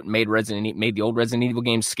or less what made the old Resident Evil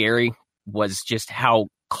games scary was just how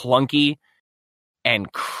clunky and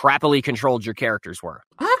crappily controlled your characters were.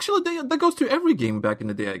 Actually, that goes to every game back in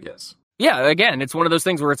the day, I guess. Yeah, again, it's one of those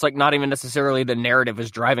things where it's like not even necessarily the narrative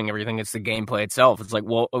is driving everything, it's the gameplay itself. It's like,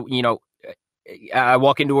 well, I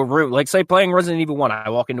walk into a room, like say playing Resident Evil 1,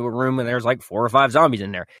 I walk into a room and there's like 4 or 5 zombies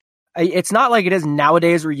in there. It's not like it is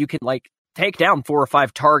nowadays where you can like take down 4 or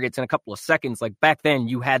 5 targets in a couple of seconds. Like back then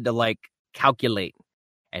you had to like calculate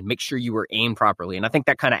and make sure you were aimed properly. And I think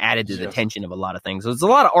that kind of added to the tension of a lot of things. There's a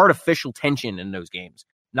lot of artificial tension in those games,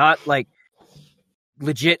 not like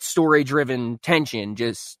legit story-driven tension,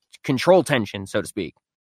 just control tension, so to speak.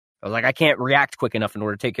 I was like, I can't react quick enough in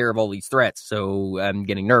order to take care of all these threats. So I'm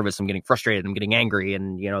getting nervous, I'm getting frustrated, I'm getting angry,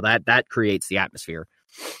 and that creates the atmosphere.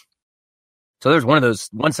 So there's one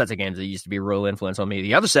set of games that used to be a real influence on me.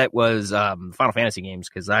 The other set was Final Fantasy games,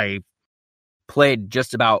 because I played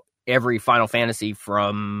just about every Final Fantasy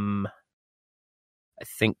from I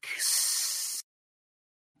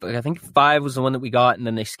think 5 was the one that we got, and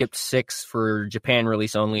then they skipped 6 for Japan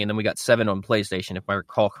release only, and then we got 7 on PlayStation, if I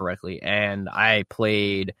recall correctly. And I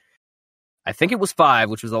played, I think it was 5,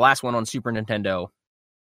 which was the last one on Super Nintendo,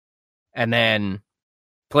 and then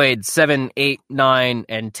played 7, 8, 9,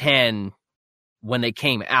 and 10 when they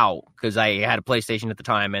came out, because I had a PlayStation at the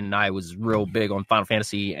time, and I was real big on Final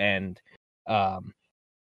Fantasy and Metal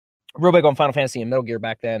Gear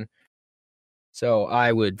back then. So I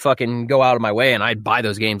would fucking go out of my way and I'd buy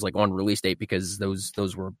those games like on release date, because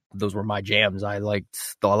those were my jams. I liked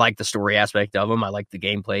the story aspect of them. I liked the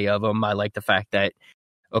gameplay of them. I liked the fact that,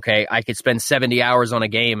 okay, I could spend 70 hours on a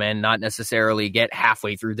game and not necessarily get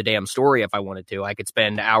halfway through the damn story if I wanted to. I could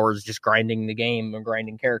spend hours just grinding the game and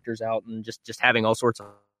grinding characters out and just having all sorts of...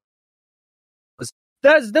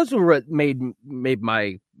 Those were what made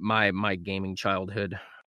my gaming childhood.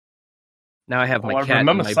 Now I have my cat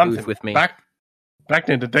in my booth with me. Back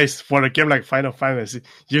in the days, for a game like Final Fantasy,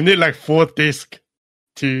 you need like 4 discs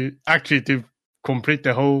to complete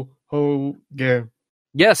the whole game.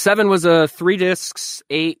 Yeah, 7 was 3 discs,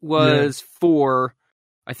 8 was 4,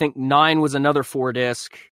 I think 9 was another 4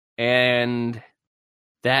 disc, and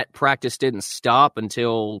that practice didn't stop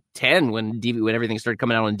until 10 when everything started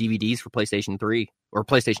coming out on DVDs for PlayStation 3 or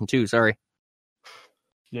PlayStation 2. Sorry.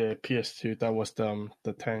 Yeah, PS2. That was the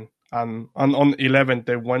 10. And on 11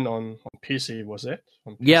 they went on PC. Was it?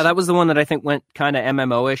 On PC? Yeah, that was the one that I think went kind of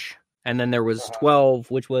MMO-ish. And then there was 12,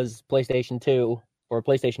 which was PlayStation 2 or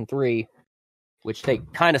PlayStation 3, which they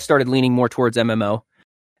kind of started leaning more towards MMO.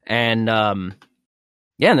 And and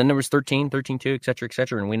then there was 13, 13.2, et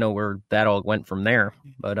cetera, and we know where that all went from there.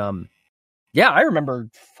 But I remember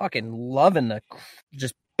fucking loving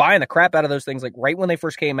just buying the crap out of those things, like right when they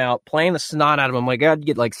first came out, playing the snot out of them. Like I'd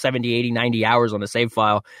get like 70, 80, 90 hours on a save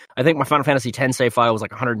file. I think my Final Fantasy X save file was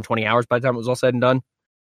like 120 hours by the time it was all said and done.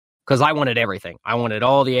 Because I wanted everything. I wanted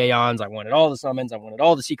all the Aeons, I wanted all the summons, I wanted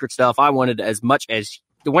all the secret stuff. I wanted to get as much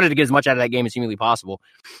out of that game as humanly possible.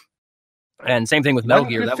 And same thing with Metal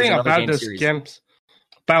Gear. That was another about game those series. games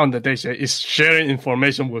back in the day is sharing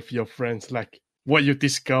information with your friends, like what you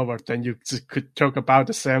discovered, and you just could talk about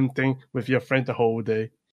the same thing with your friend the whole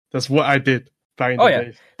day. That's what I did back in the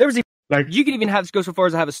days. There was like you could even go so far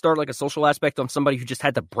as to have a start like a social aspect on somebody who just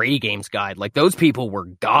had the Brady Games guide. Like those people were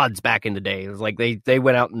gods back in the day. It was like they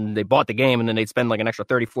went out and they bought the game and then they'd spend like an extra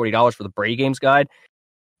 $30, $40 for the Brady Games guide.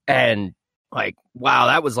 And like, wow,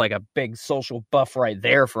 that was like a big social buff right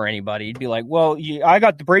there for anybody. You'd be like, well, I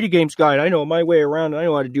got the Brady Games guide. I know my way around. I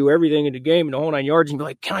know how to do everything in the game and the whole 9 yards. And you'd be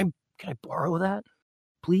like, can I borrow that,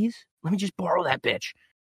 please? Let me just borrow that bitch.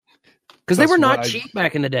 Because they were not cheap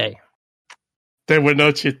back in the day. They were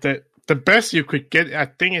not cheap. The best you could get, I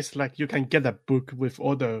think, is like you can get a book with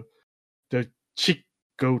all the cheat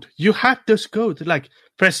code. You had those codes, like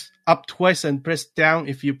press up twice and press down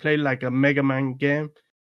if you play like a Mega Man game.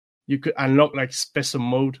 You could unlock like special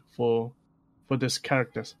mode for these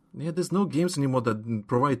characters. Yeah, there's no games anymore that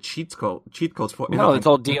provide cheat codes for. No, it's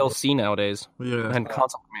all DLC nowadays. Yeah, and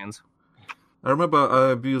console commands. I remember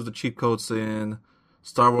I used the cheat codes in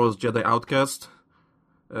Star Wars Jedi Outcast.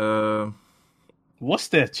 What's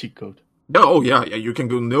their cheat code? Oh yeah, you can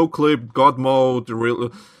go no clip, God mode,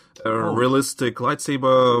 realistic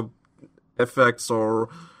lightsaber effects, or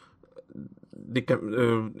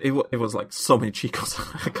it was like so many cheat codes.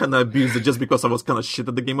 I kind of abused it just because I was kind of shit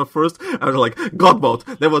at the game at first. I was like, God mode,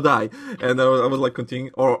 never die, and I was like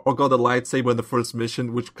continuing, or got a lightsaber in the first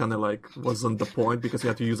mission, which kind of like wasn't the point because you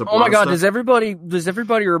had to use a blaster. Oh my god, does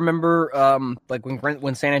everybody remember like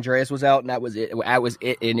when San Andreas was out and that was it,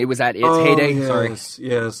 and it was at its heyday? Yes, Sorry,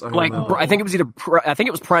 yes, I think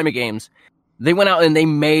it was Prima Games. They went out and they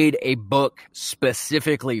made a book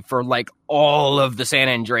specifically for like all of the San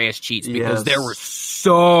Andreas cheats because there were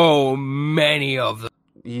so many of them.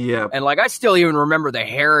 Yeah. And like I still even remember the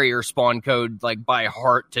Harrier spawn code like by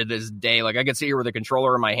heart to this day. Like I could sit here with a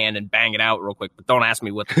controller in my hand and bang it out real quick, but don't ask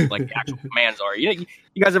me what the like actual commands are. You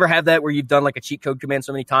guys ever have that where you've done like a cheat code command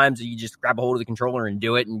so many times that you just grab a hold of the controller and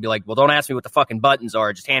do it and be like, well, don't ask me what the fucking buttons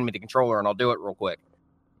are. Just hand me the controller and I'll do it real quick.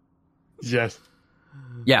 Yes.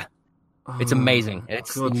 Yeah. It's amazing. You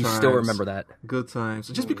still remember that. Good times.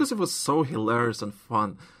 Just because it was so hilarious and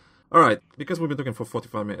fun. Alright, because we've been talking for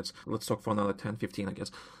 45 minutes, let's talk for another 10, 15, I guess.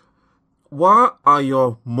 What are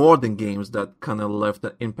your modern games that kind of left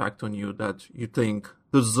an impact on you that you think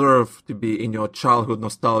deserve to be in your childhood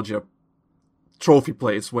nostalgia trophy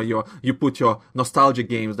place where you put your nostalgia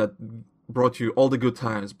games that brought you all the good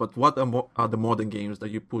times, but what are the modern games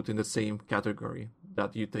that you put in the same category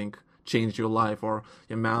that you think changed your life or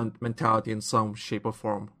your mentality in some shape or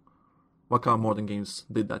form? What kind of modern games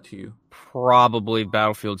did that to you? Probably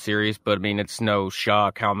Battlefield series, but I mean, it's no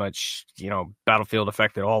shock how much, Battlefield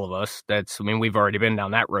affected all of us. We've already been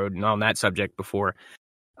down that road and on that subject before.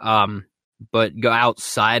 But go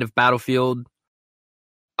outside of Battlefield,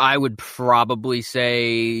 I would probably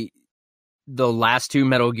say the last two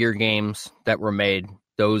Metal Gear games that were made,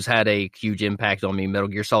 those had a huge impact on me. Metal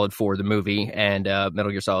Gear Solid 4, the movie, and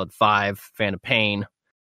Metal Gear Solid 5, Phantom Pain.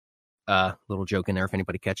 Little joke in there if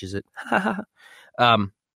anybody catches it.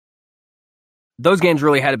 Those games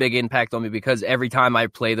really had a big impact on me because every time I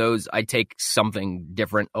play those, I take something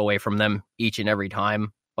different away from them each and every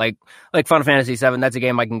time. Like Final Fantasy VII, that's a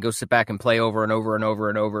game I can go sit back and play over and over and over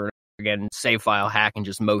and over again, save file, hack, and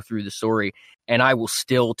just mow through the story. And I will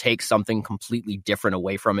still take something completely different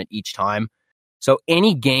away from it each time. So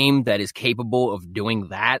any game that is capable of doing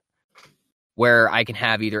that, where I can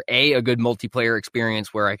have either a good multiplayer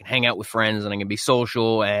experience where I can hang out with friends and I can be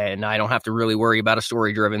social and I don't have to really worry about a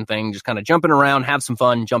story-driven thing, just kind of jumping around, have some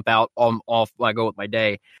fun, jump out, off, I go with my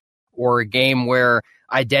day. Or a game where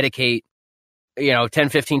I dedicate, 10,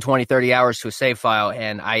 15, 20, 30 hours to a save file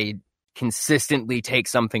and I consistently take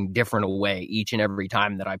something different away each and every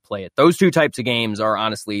time that I play it. Those two types of games are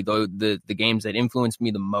honestly the games that influence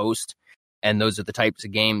me the most, and those are the types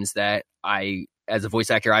of games that I, as a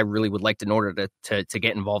voice actor, I really would like to, in order to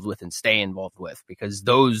get involved with and stay involved with, because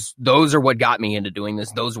those are what got me into doing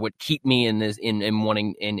this. Those are what keep me in this in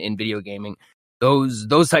wanting in video gaming.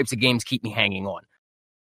 Those types of games keep me hanging on.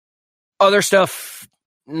 Other stuff,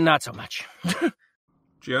 not so much.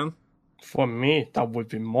 Gian? For me, that would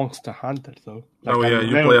be Monster Hunter, though.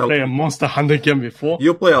 You never played a Monster Hunter game before.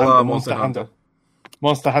 You play a lot of Monster Hunter.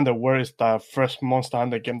 Monster Hunter World is the first Monster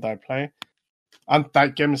Hunter game that I play. And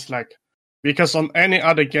that game is like, because on any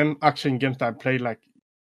other game, action games that I play, like,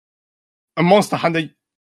 a Monster Hunter,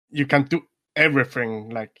 you can do everything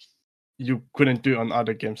like you couldn't do on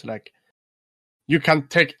other games. Like, you can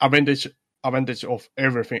take advantage of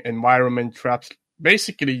everything, environment, traps.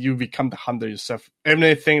 Basically, you become the hunter yourself.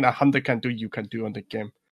 Everything a hunter can do, you can do on the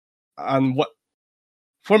game. And what,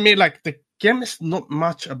 for me, like, the game is not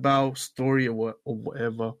much about story or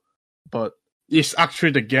whatever, but it's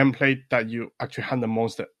actually the gameplay that you actually hunt the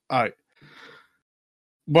monster.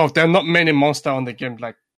 Well, there are not many monsters on the game.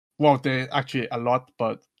 Like, well, there are actually a lot,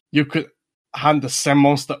 but you could hunt the same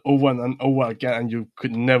monster over and over again, and you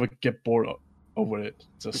could never get bored over it.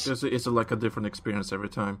 Because it's like a different experience every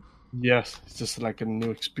time. Yes, it's just like a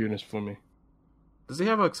new experience for me. Does he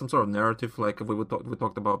have like some sort of narrative like we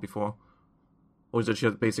talked about before? Or is it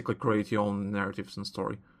just basically create your own narratives and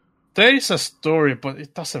story? There is a story, but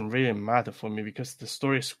it doesn't really matter for me because the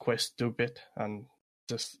story is quite stupid and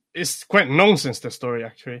just it's quite nonsense, the story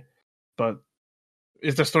actually. But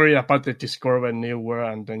it's the story about the discover a new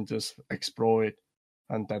world and then just explore it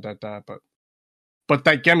and But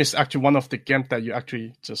that game is actually one of the games that you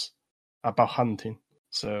actually just about hunting.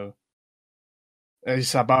 So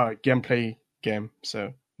it's about a gameplay game,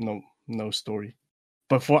 so no story.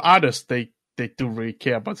 But for others, they do really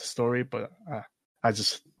care about the story, but I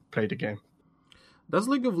just play the game. Does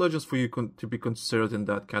League of Legends for you to be considered in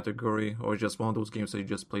that category, or just one of those games that you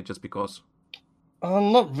just play just because?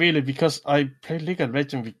 Not really, because I play League of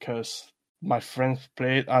Legends because my friends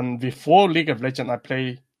play it, and before League of Legends, I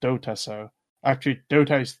played Dota. So actually,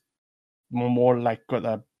 Dota is more like got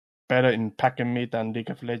a better impact in me than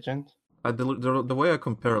League of Legends. The way I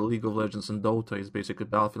compare League of Legends and Dota is basically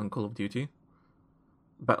Battlefield and Call of Duty.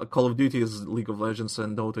 Call of Duty is League of Legends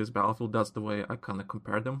and Dota is Battlefield. That's the way I kind of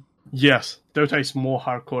compare them. Yes, Dota is more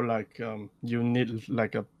hardcore. Like you need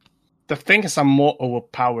like the things are more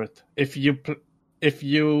overpowered. If you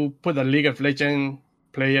put a League of Legends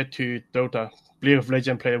player to Dota, League of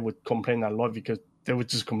Legends player would complain a lot because they would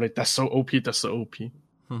just complain, that's so OP, that's so OP.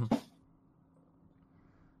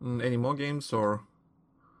 Any more games or?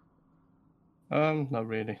 Not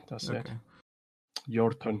really. That's it.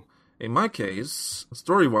 Your turn. In my case,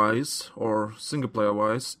 story-wise or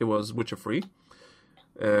single-player-wise, it was Witcher 3.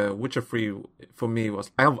 Witcher 3 for me was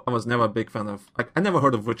I was never a big fan of. I never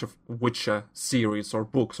heard of Witcher series or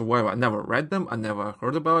books or whatever. I never read them. I never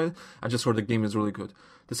heard about it. I just heard the game is really good.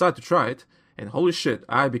 Decided to try it, and holy shit,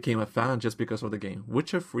 I became a fan just because of the game.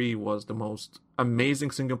 Witcher 3 was the most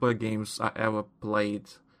amazing single-player games I ever played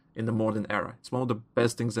in the modern era. It's one of the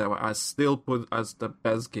best things ever. I still put as the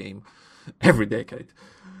best game every decade.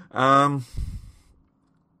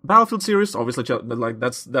 Battlefield series, obviously, like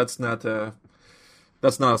that's not a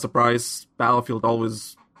surprise. Battlefield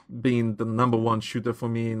always been the number one shooter for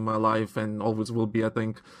me in my life, and always will be. I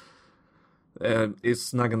think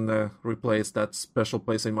it's not gonna replace that special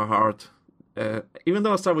place in my heart. Even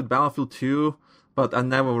though I started with Battlefield 2, but I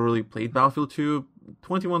never really played Battlefield 2.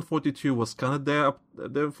 2142 was kind of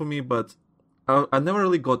there for me, but I never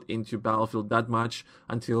really got into Battlefield that much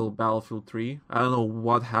until Battlefield 3. I don't know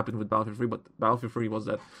what happened with Battlefield 3, but Battlefield 3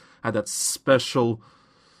 had that special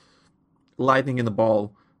lightning in the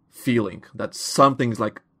ball feeling that something's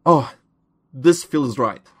like, oh, this feels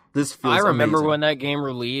right. This feels amazing. I remember when that game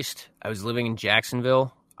released, I was living in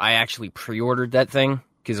Jacksonville. I actually pre-ordered that thing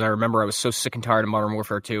because I remember I was so sick and tired of Modern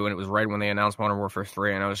Warfare 2, and it was right when they announced Modern Warfare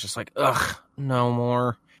 3, and I was just like, ugh, no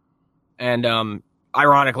more. And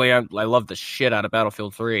ironically, I love the shit out of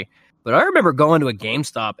Battlefield 3. But I remember going to a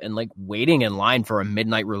GameStop and like waiting in line for a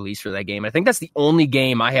midnight release for that game. I think that's the only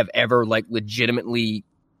game I have ever like legitimately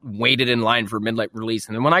waited in line for midnight release.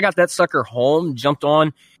 And then when I got that sucker home, jumped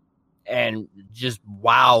on, and just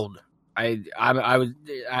wowed. I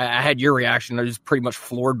had your reaction. I was pretty much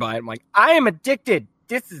floored by it. I'm like, I am addicted.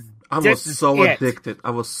 I was so addicted.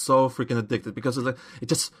 I was so freaking addicted because it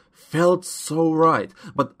just felt so right.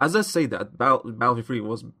 But as I say that, Battlefield 3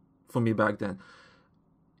 was, for me back then,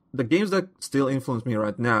 the games that still influence me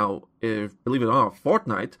right now, if believe it or not,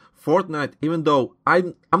 Fortnite. Even though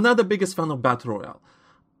I'm not the biggest fan of Battle Royale,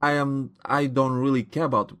 I don't really care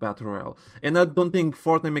about Battle Royale, and I don't think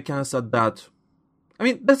Fortnite mechanics are that. I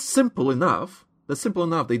mean, that's simple enough.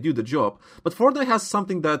 They do the job. But Fortnite has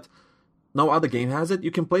something that no other game has it.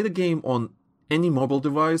 You can play the game on any mobile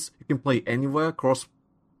device. You can play anywhere,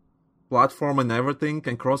 cross-platform and everything,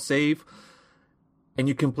 and cross-save. And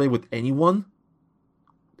you can play with anyone.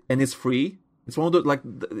 And it's free. It's one of the, like,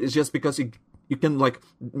 it's just because you can, like,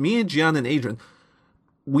 me and Gian and Adrian,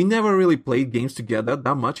 we never really played games together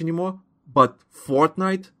that much anymore. But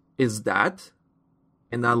Fortnite is that.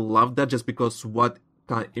 And I love that just because what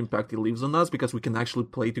kind of impact it leaves on us, because we can actually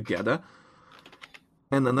play together.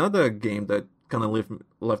 And another game that kind of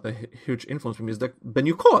left a huge influence for me is the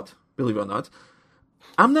new COD, believe it or not.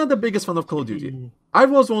 I'm not the biggest fan of Call of Duty. I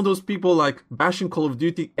was one of those people like bashing Call of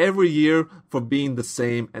Duty every year for being the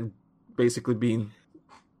same and basically being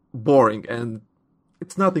boring, and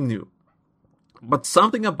it's nothing new. But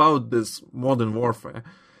something about this Modern Warfare,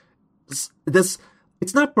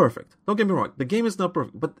 it's not perfect. Don't get me wrong. The game is not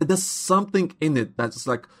perfect, but there's something in it that's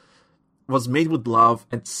like was made with love,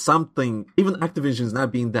 and something. Even Activision is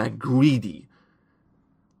not being that greedy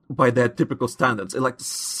by their typical standards. Like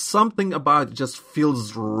something about it just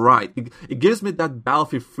feels right. It gives me that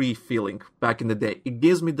Battlefield 3 feeling back in the day. It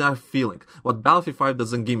gives me that feeling. What Battlefield 5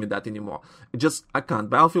 doesn't give me that anymore. I can't.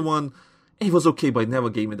 Battlefield 1, it was okay, but it never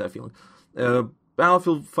gave me that feeling.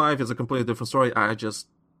 Battlefield 5 is a completely different story. I just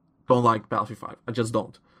don't like Battlefield 5. I just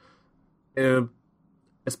don't.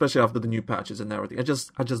 Especially after the new patches and everything. I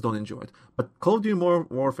just don't enjoy it. But Call of Duty Modern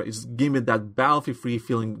Warfare is giving me that Battlefield 3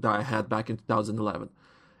 feeling that I had back in 2011.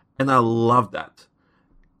 And I love that.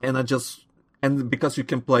 And because you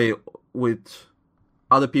can play with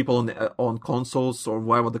other people on consoles or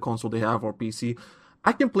whatever the console they have or PC,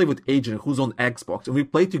 I can play with Agent who's on Xbox, and we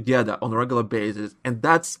play together on a regular basis, and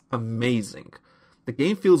that's amazing. The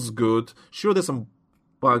game feels good. Sure, there's some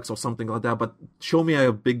bugs or something like that, but show me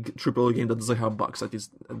a big AAA game that doesn't have bugs at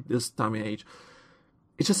this time and age.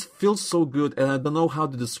 It just feels so good, and I don't know how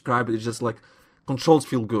to describe it. It's just like controls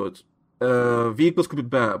feel good. Vehicles could be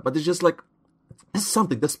better, but it's just like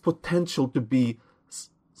there's potential to be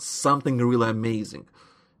something really amazing,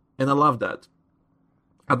 and I love that.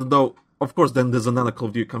 I don't know. Of course, then there's another Call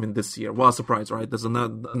of Duty coming this year. What a surprise, right? There's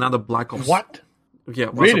another Black Ops. What?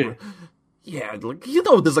 Yeah, really? Yeah, like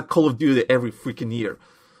there's a Call of Duty every freaking year.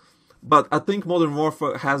 But I think Modern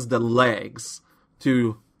Warfare has the legs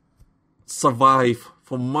to survive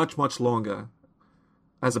for much, much longer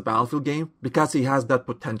as a Battlefield game, because it has that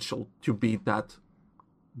potential to be that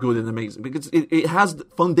good and amazing. Because it has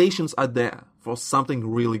foundations are there for something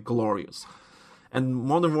really glorious. And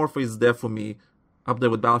Modern Warfare is there for me, up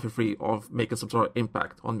there with Battlefield 3, of making some sort of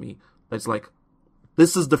impact on me. That's like,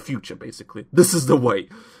 this is the future, basically. This is the way.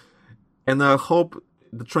 And I hope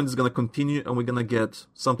the trend is going to continue, and we're going to get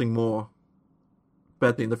something more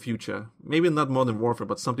better in the future. Maybe not Modern Warfare,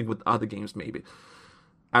 but something with other games, maybe.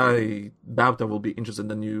 I doubt I will be interested in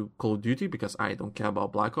the new Call of Duty, because I don't care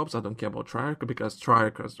about Black Ops. I don't care about Treyarch, because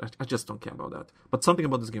Treyarch, I just don't care about that. But something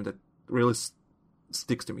about this game that really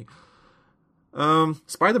sticks to me.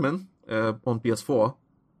 Spider-Man on PS4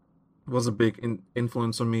 was a big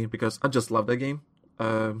influence on me, because I just love that game.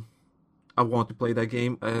 I want to play that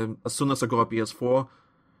game. As soon as I got a PS4,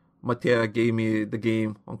 Mattea gave me the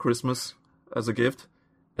game on Christmas as a gift,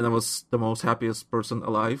 and I was the most happiest person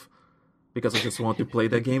alive, because I just wanted to play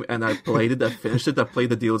that game, and I played it, I finished it, I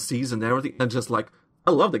played the DLCs and everything, and just like,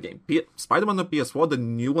 I love the game. Spider-Man on PS4, the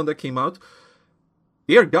new one that came out,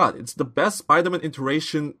 dear God, it's the best Spider-Man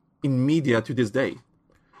iteration in media to this day.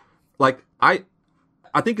 Like, I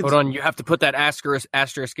think it's... Hold on, you have to put that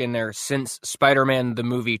asterisk in there, since Spider-Man the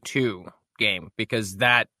Movie 2 game, because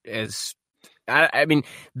that is... I mean,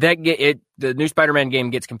 the new Spider-Man game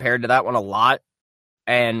gets compared to that one a lot,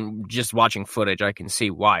 and just watching footage, I can see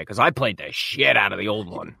why, because I played the shit out of the old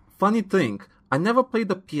one. Funny thing, I never played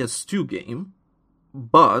the PS2 game,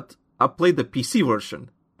 but I played the PC version,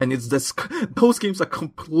 and those games are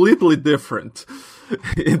completely different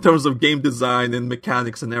in terms of game design and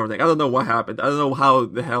mechanics and everything. I don't know what happened. I don't know how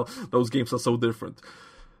the hell those games are so different.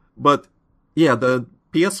 But yeah, the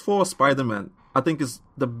PS4 Spider-Man, I think, is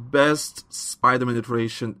the best Spider-Man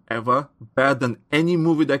iteration ever. Better than any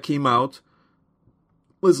movie that came out.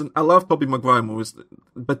 Listen, I love Tobey Maguire movies,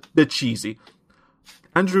 but they're cheesy.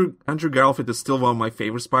 Andrew Garfield is still one of my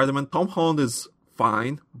favorite Spider-Man. Tom Holland is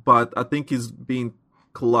fine, but I think he's being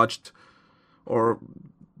clutched or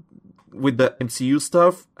with the MCU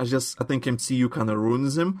stuff. I think MCU kind of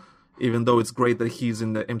ruins him, even though it's great that he's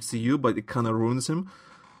in the MCU, but it kind of ruins him.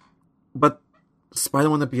 But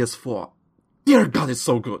Spider-Man on PS4, dear God, it's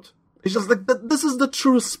so good. It's just like, this is the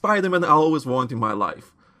true Spider-Man I always want in my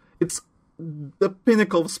life. It's the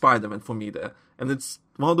pinnacle of Spider-Man for me there. And it's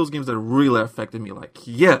one of those games that really affected me. Like,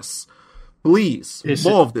 yes, please,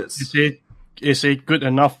 more of this. Is it good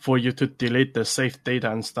enough for you to delete the save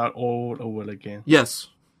data and start all over again? Yes.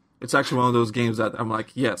 It's actually one of those games that I'm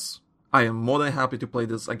like, yes, I am more than happy to play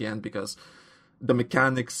this again because the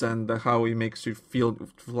mechanics and how it makes you feel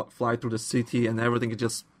fly through the city and everything, it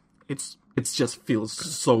just feels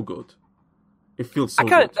so good. It feels so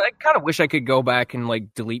good. I kind of wish I could go back and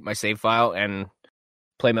like delete my save file and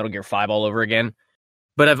play Metal Gear 5 all over again.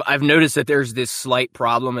 But I've noticed that there's this slight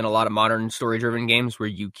problem in a lot of modern story-driven games where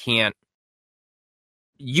you can't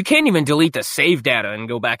even delete the save data and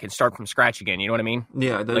go back and start from scratch again. You know what I mean?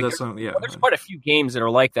 Yeah, there's quite a few games that are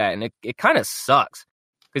like that, and it kind of sucks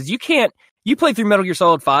because you can't. You play through Metal Gear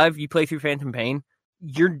Solid 5, you play through Phantom Pain,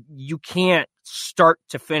 you can't start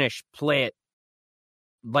to finish play it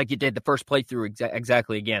like you did the first playthrough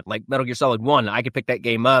exactly again. Like Metal Gear Solid 1, I could pick that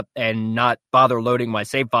game up and not bother loading my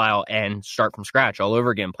save file and start from scratch all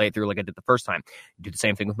over again, play it through like I did the first time. Do the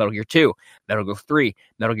same thing with Metal Gear 2, Metal Gear 3,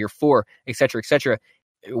 Metal Gear 4, etc., etc.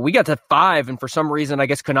 We got to 5, and for some reason, I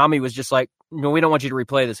guess Konami was just like, no, we don't want you to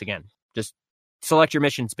replay this again. Just select your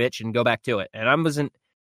missions, bitch, and go back to it. And I wasn't...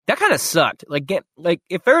 That kind of sucked. Like,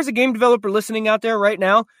 if there's a game developer listening out there right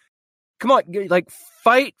now, come on, like,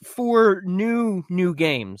 fight for new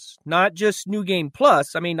games, not just New Game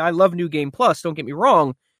Plus. I mean, I love New Game Plus, don't get me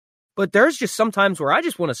wrong, but there's just some times where I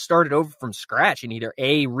just want to start it over from scratch and either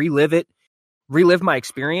A, relive my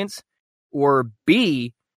experience, or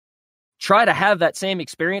B, try to have that same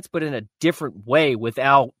experience, but in a different way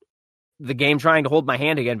without the game trying to hold my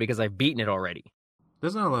hand again because I've beaten it already.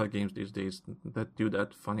 There's not a lot of games these days that do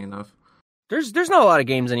that, funny enough. There's not a lot of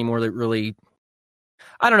games anymore that really...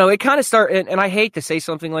 I don't know, it kind of and I hate to say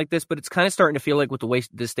something like this, but it's kind of starting to feel like with the way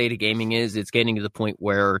the state of gaming is, it's getting to the point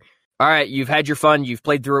where, all right, you've had your fun, you've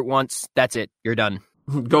played through it once, that's it, you're done.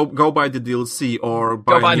 Go buy the DLC or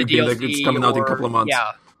buy the DLC that it's coming out in a couple of months.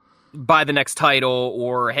 Yeah, buy the next title,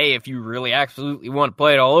 or hey, if you really absolutely want to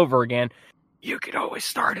play it all over again, you could always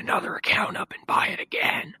start another account up and buy it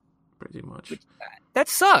again. Pretty much. That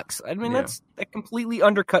sucks. I mean, that completely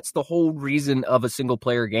undercuts the whole reason of a single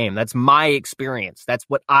player game. That's my experience. That's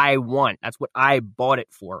what I want. That's what I bought it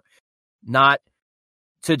for. Not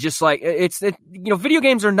to just like, video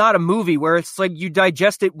games are not a movie where it's like you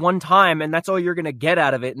digest it one time and that's all you're going to get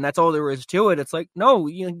out of it and that's all there is to it. It's like, no,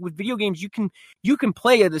 with video games, you can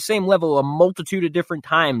play at the same level a multitude of different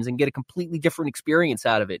times and get a completely different experience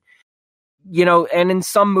out of it. And in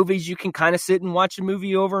some movies, you can kind of sit and watch a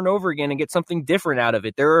movie over and over again and get something different out of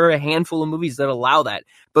it. There are a handful of movies that allow that.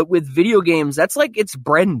 But with video games, that's like its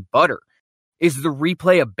bread and butter, is the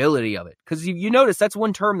replayability of it. Because you notice that's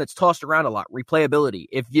one term that's tossed around a lot, replayability.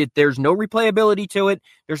 If there's no replayability to it,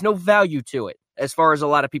 there's no value to it, as far as a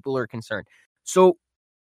lot of people are concerned. So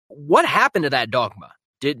what happened to that dogma?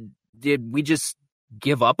 Did we just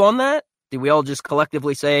give up on that? Did we all just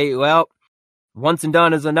collectively say, well, once and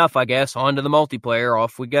done is enough, I guess. On to the multiplayer.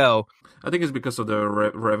 Off we go. I think it's because of the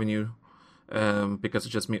revenue. Because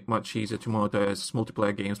it's just much easier to monetize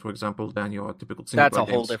multiplayer games, for example, than your typical single player games. That's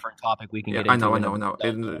a whole different topic we can get into. I know.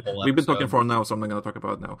 We've been talking for now, so I'm not going to talk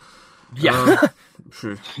about it now. Yeah.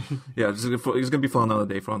 Sure. Yeah, it's going to be for another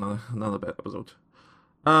day, for another episode.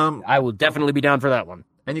 I will definitely be down for that one.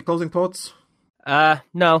 Any closing thoughts?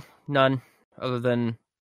 No, none. Other than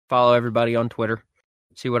follow everybody on Twitter.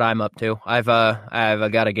 See what I'm up to. I've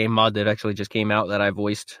got a game mod that actually just came out that I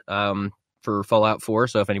voiced for Fallout 4.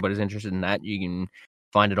 So if anybody's interested in that, you can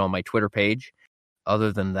find it on my Twitter page.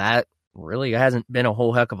 Other than that, really hasn't been a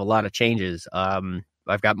whole heck of a lot of changes.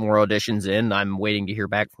 I've got more auditions in. I'm waiting to hear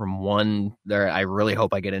back from one there. I really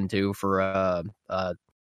hope I get into for a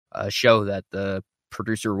show that the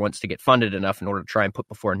producer wants to get funded enough in order to try and put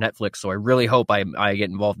before Netflix. So I really hope I get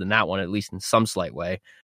involved in that one, at least in some slight way.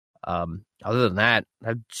 Other than that,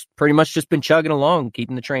 I've pretty much just been chugging along,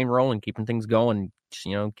 keeping the train rolling, keeping things going,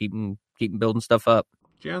 keeping building stuff up.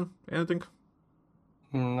 Jan, anything?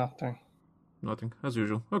 Nothing, as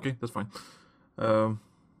usual. Okay, that's fine. I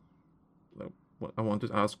wanted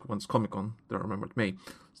to ask, when's Comic-Con? Then I remembered May.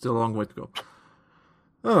 Still a long way to go.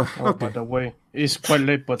 Okay. By the way, it's quite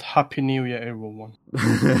late, but Happy New Year, everyone.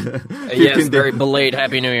 Yes, very belated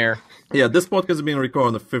Happy New Year. Yeah, this podcast is being recorded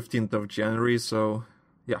on the 15th of January, so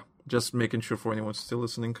yeah, just making sure for anyone still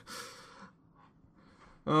listening.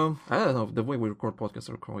 I don't know, the way we record podcasts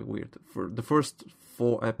are quite weird. For the first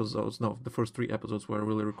 3 episodes were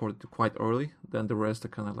really recorded quite early, then the rest are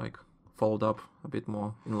kind of like followed up a bit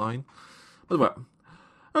more in line. But well,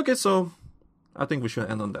 Okay, so I think we should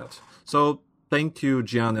end on that. So thank you,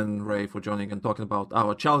 Gian and Ray, for joining and talking about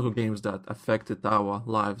our childhood games that affected our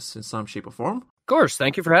lives in some shape or form. Of course,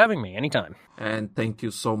 thank you for having me. Anytime. And thank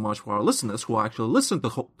you so much for our listeners who actually listened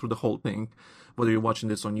to the whole thing, whether you're watching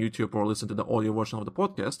this on YouTube or listen to the audio version of the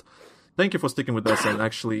podcast. Thank you for sticking with us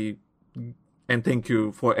and thank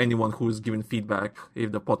you for anyone who is giving feedback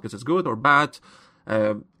if the podcast is good or bad.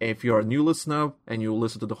 If you're a new listener and you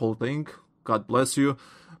listen to the whole thing, God bless you.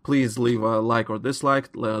 Please leave a like or dislike.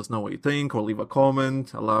 Let us know what you think or leave a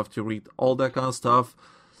comment. I love to read all that kind of stuff.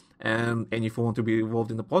 And if you want to be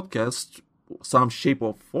involved in the podcast, some shape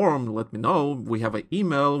or form, let me know. We have an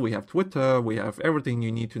email, we have Twitter, we have everything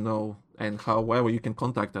you need to know. And however you can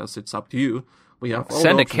contact us, it's up to you. We have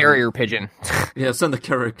send a carrier pigeon. Yeah, send a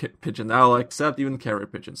carrier pigeon. I'll accept even carrier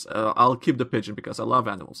pigeons. I'll keep the pigeon because I love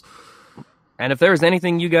animals. And if there's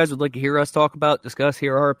anything you guys would like to hear us talk about, discuss,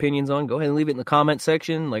 hear our opinions on, go ahead and leave it in the comment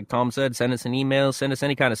section. Like Tom said, send us an email, send us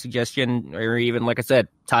any kind of suggestion, or even, like I said,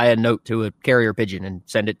 tie a note to a carrier pigeon and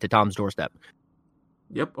send it to Tom's doorstep.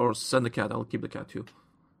 Yep, or send the cat. I'll keep the cat too.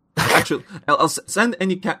 Actually, I'll send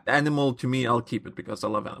any cat animal to me. I'll keep it because I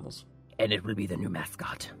love animals. And it will be the new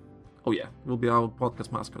mascot. Oh yeah, it will be our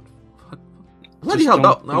podcast mascot. Bloody hell!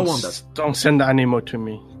 I want that. Don't send the animal to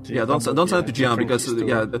me. Yeah, don't send it to Gian because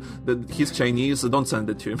he's Chinese. So don't send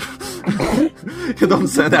it to him. You don't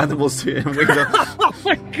send animals to him. Oh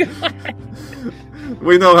my god!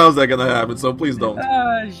 We know how's that gonna happen, so please don't.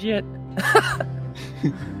 Ah, shit.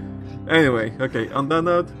 Anyway, okay, on that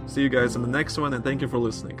note, see you guys in the next one, and thank you for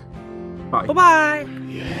listening. Bye. Bye-bye.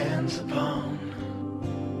 Your hands upon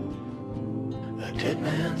a dead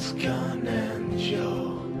man's gun and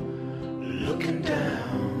you're looking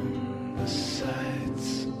down the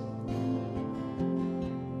sights.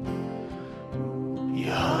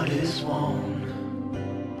 Your heart is worn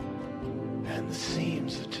and the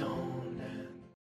seams are torn.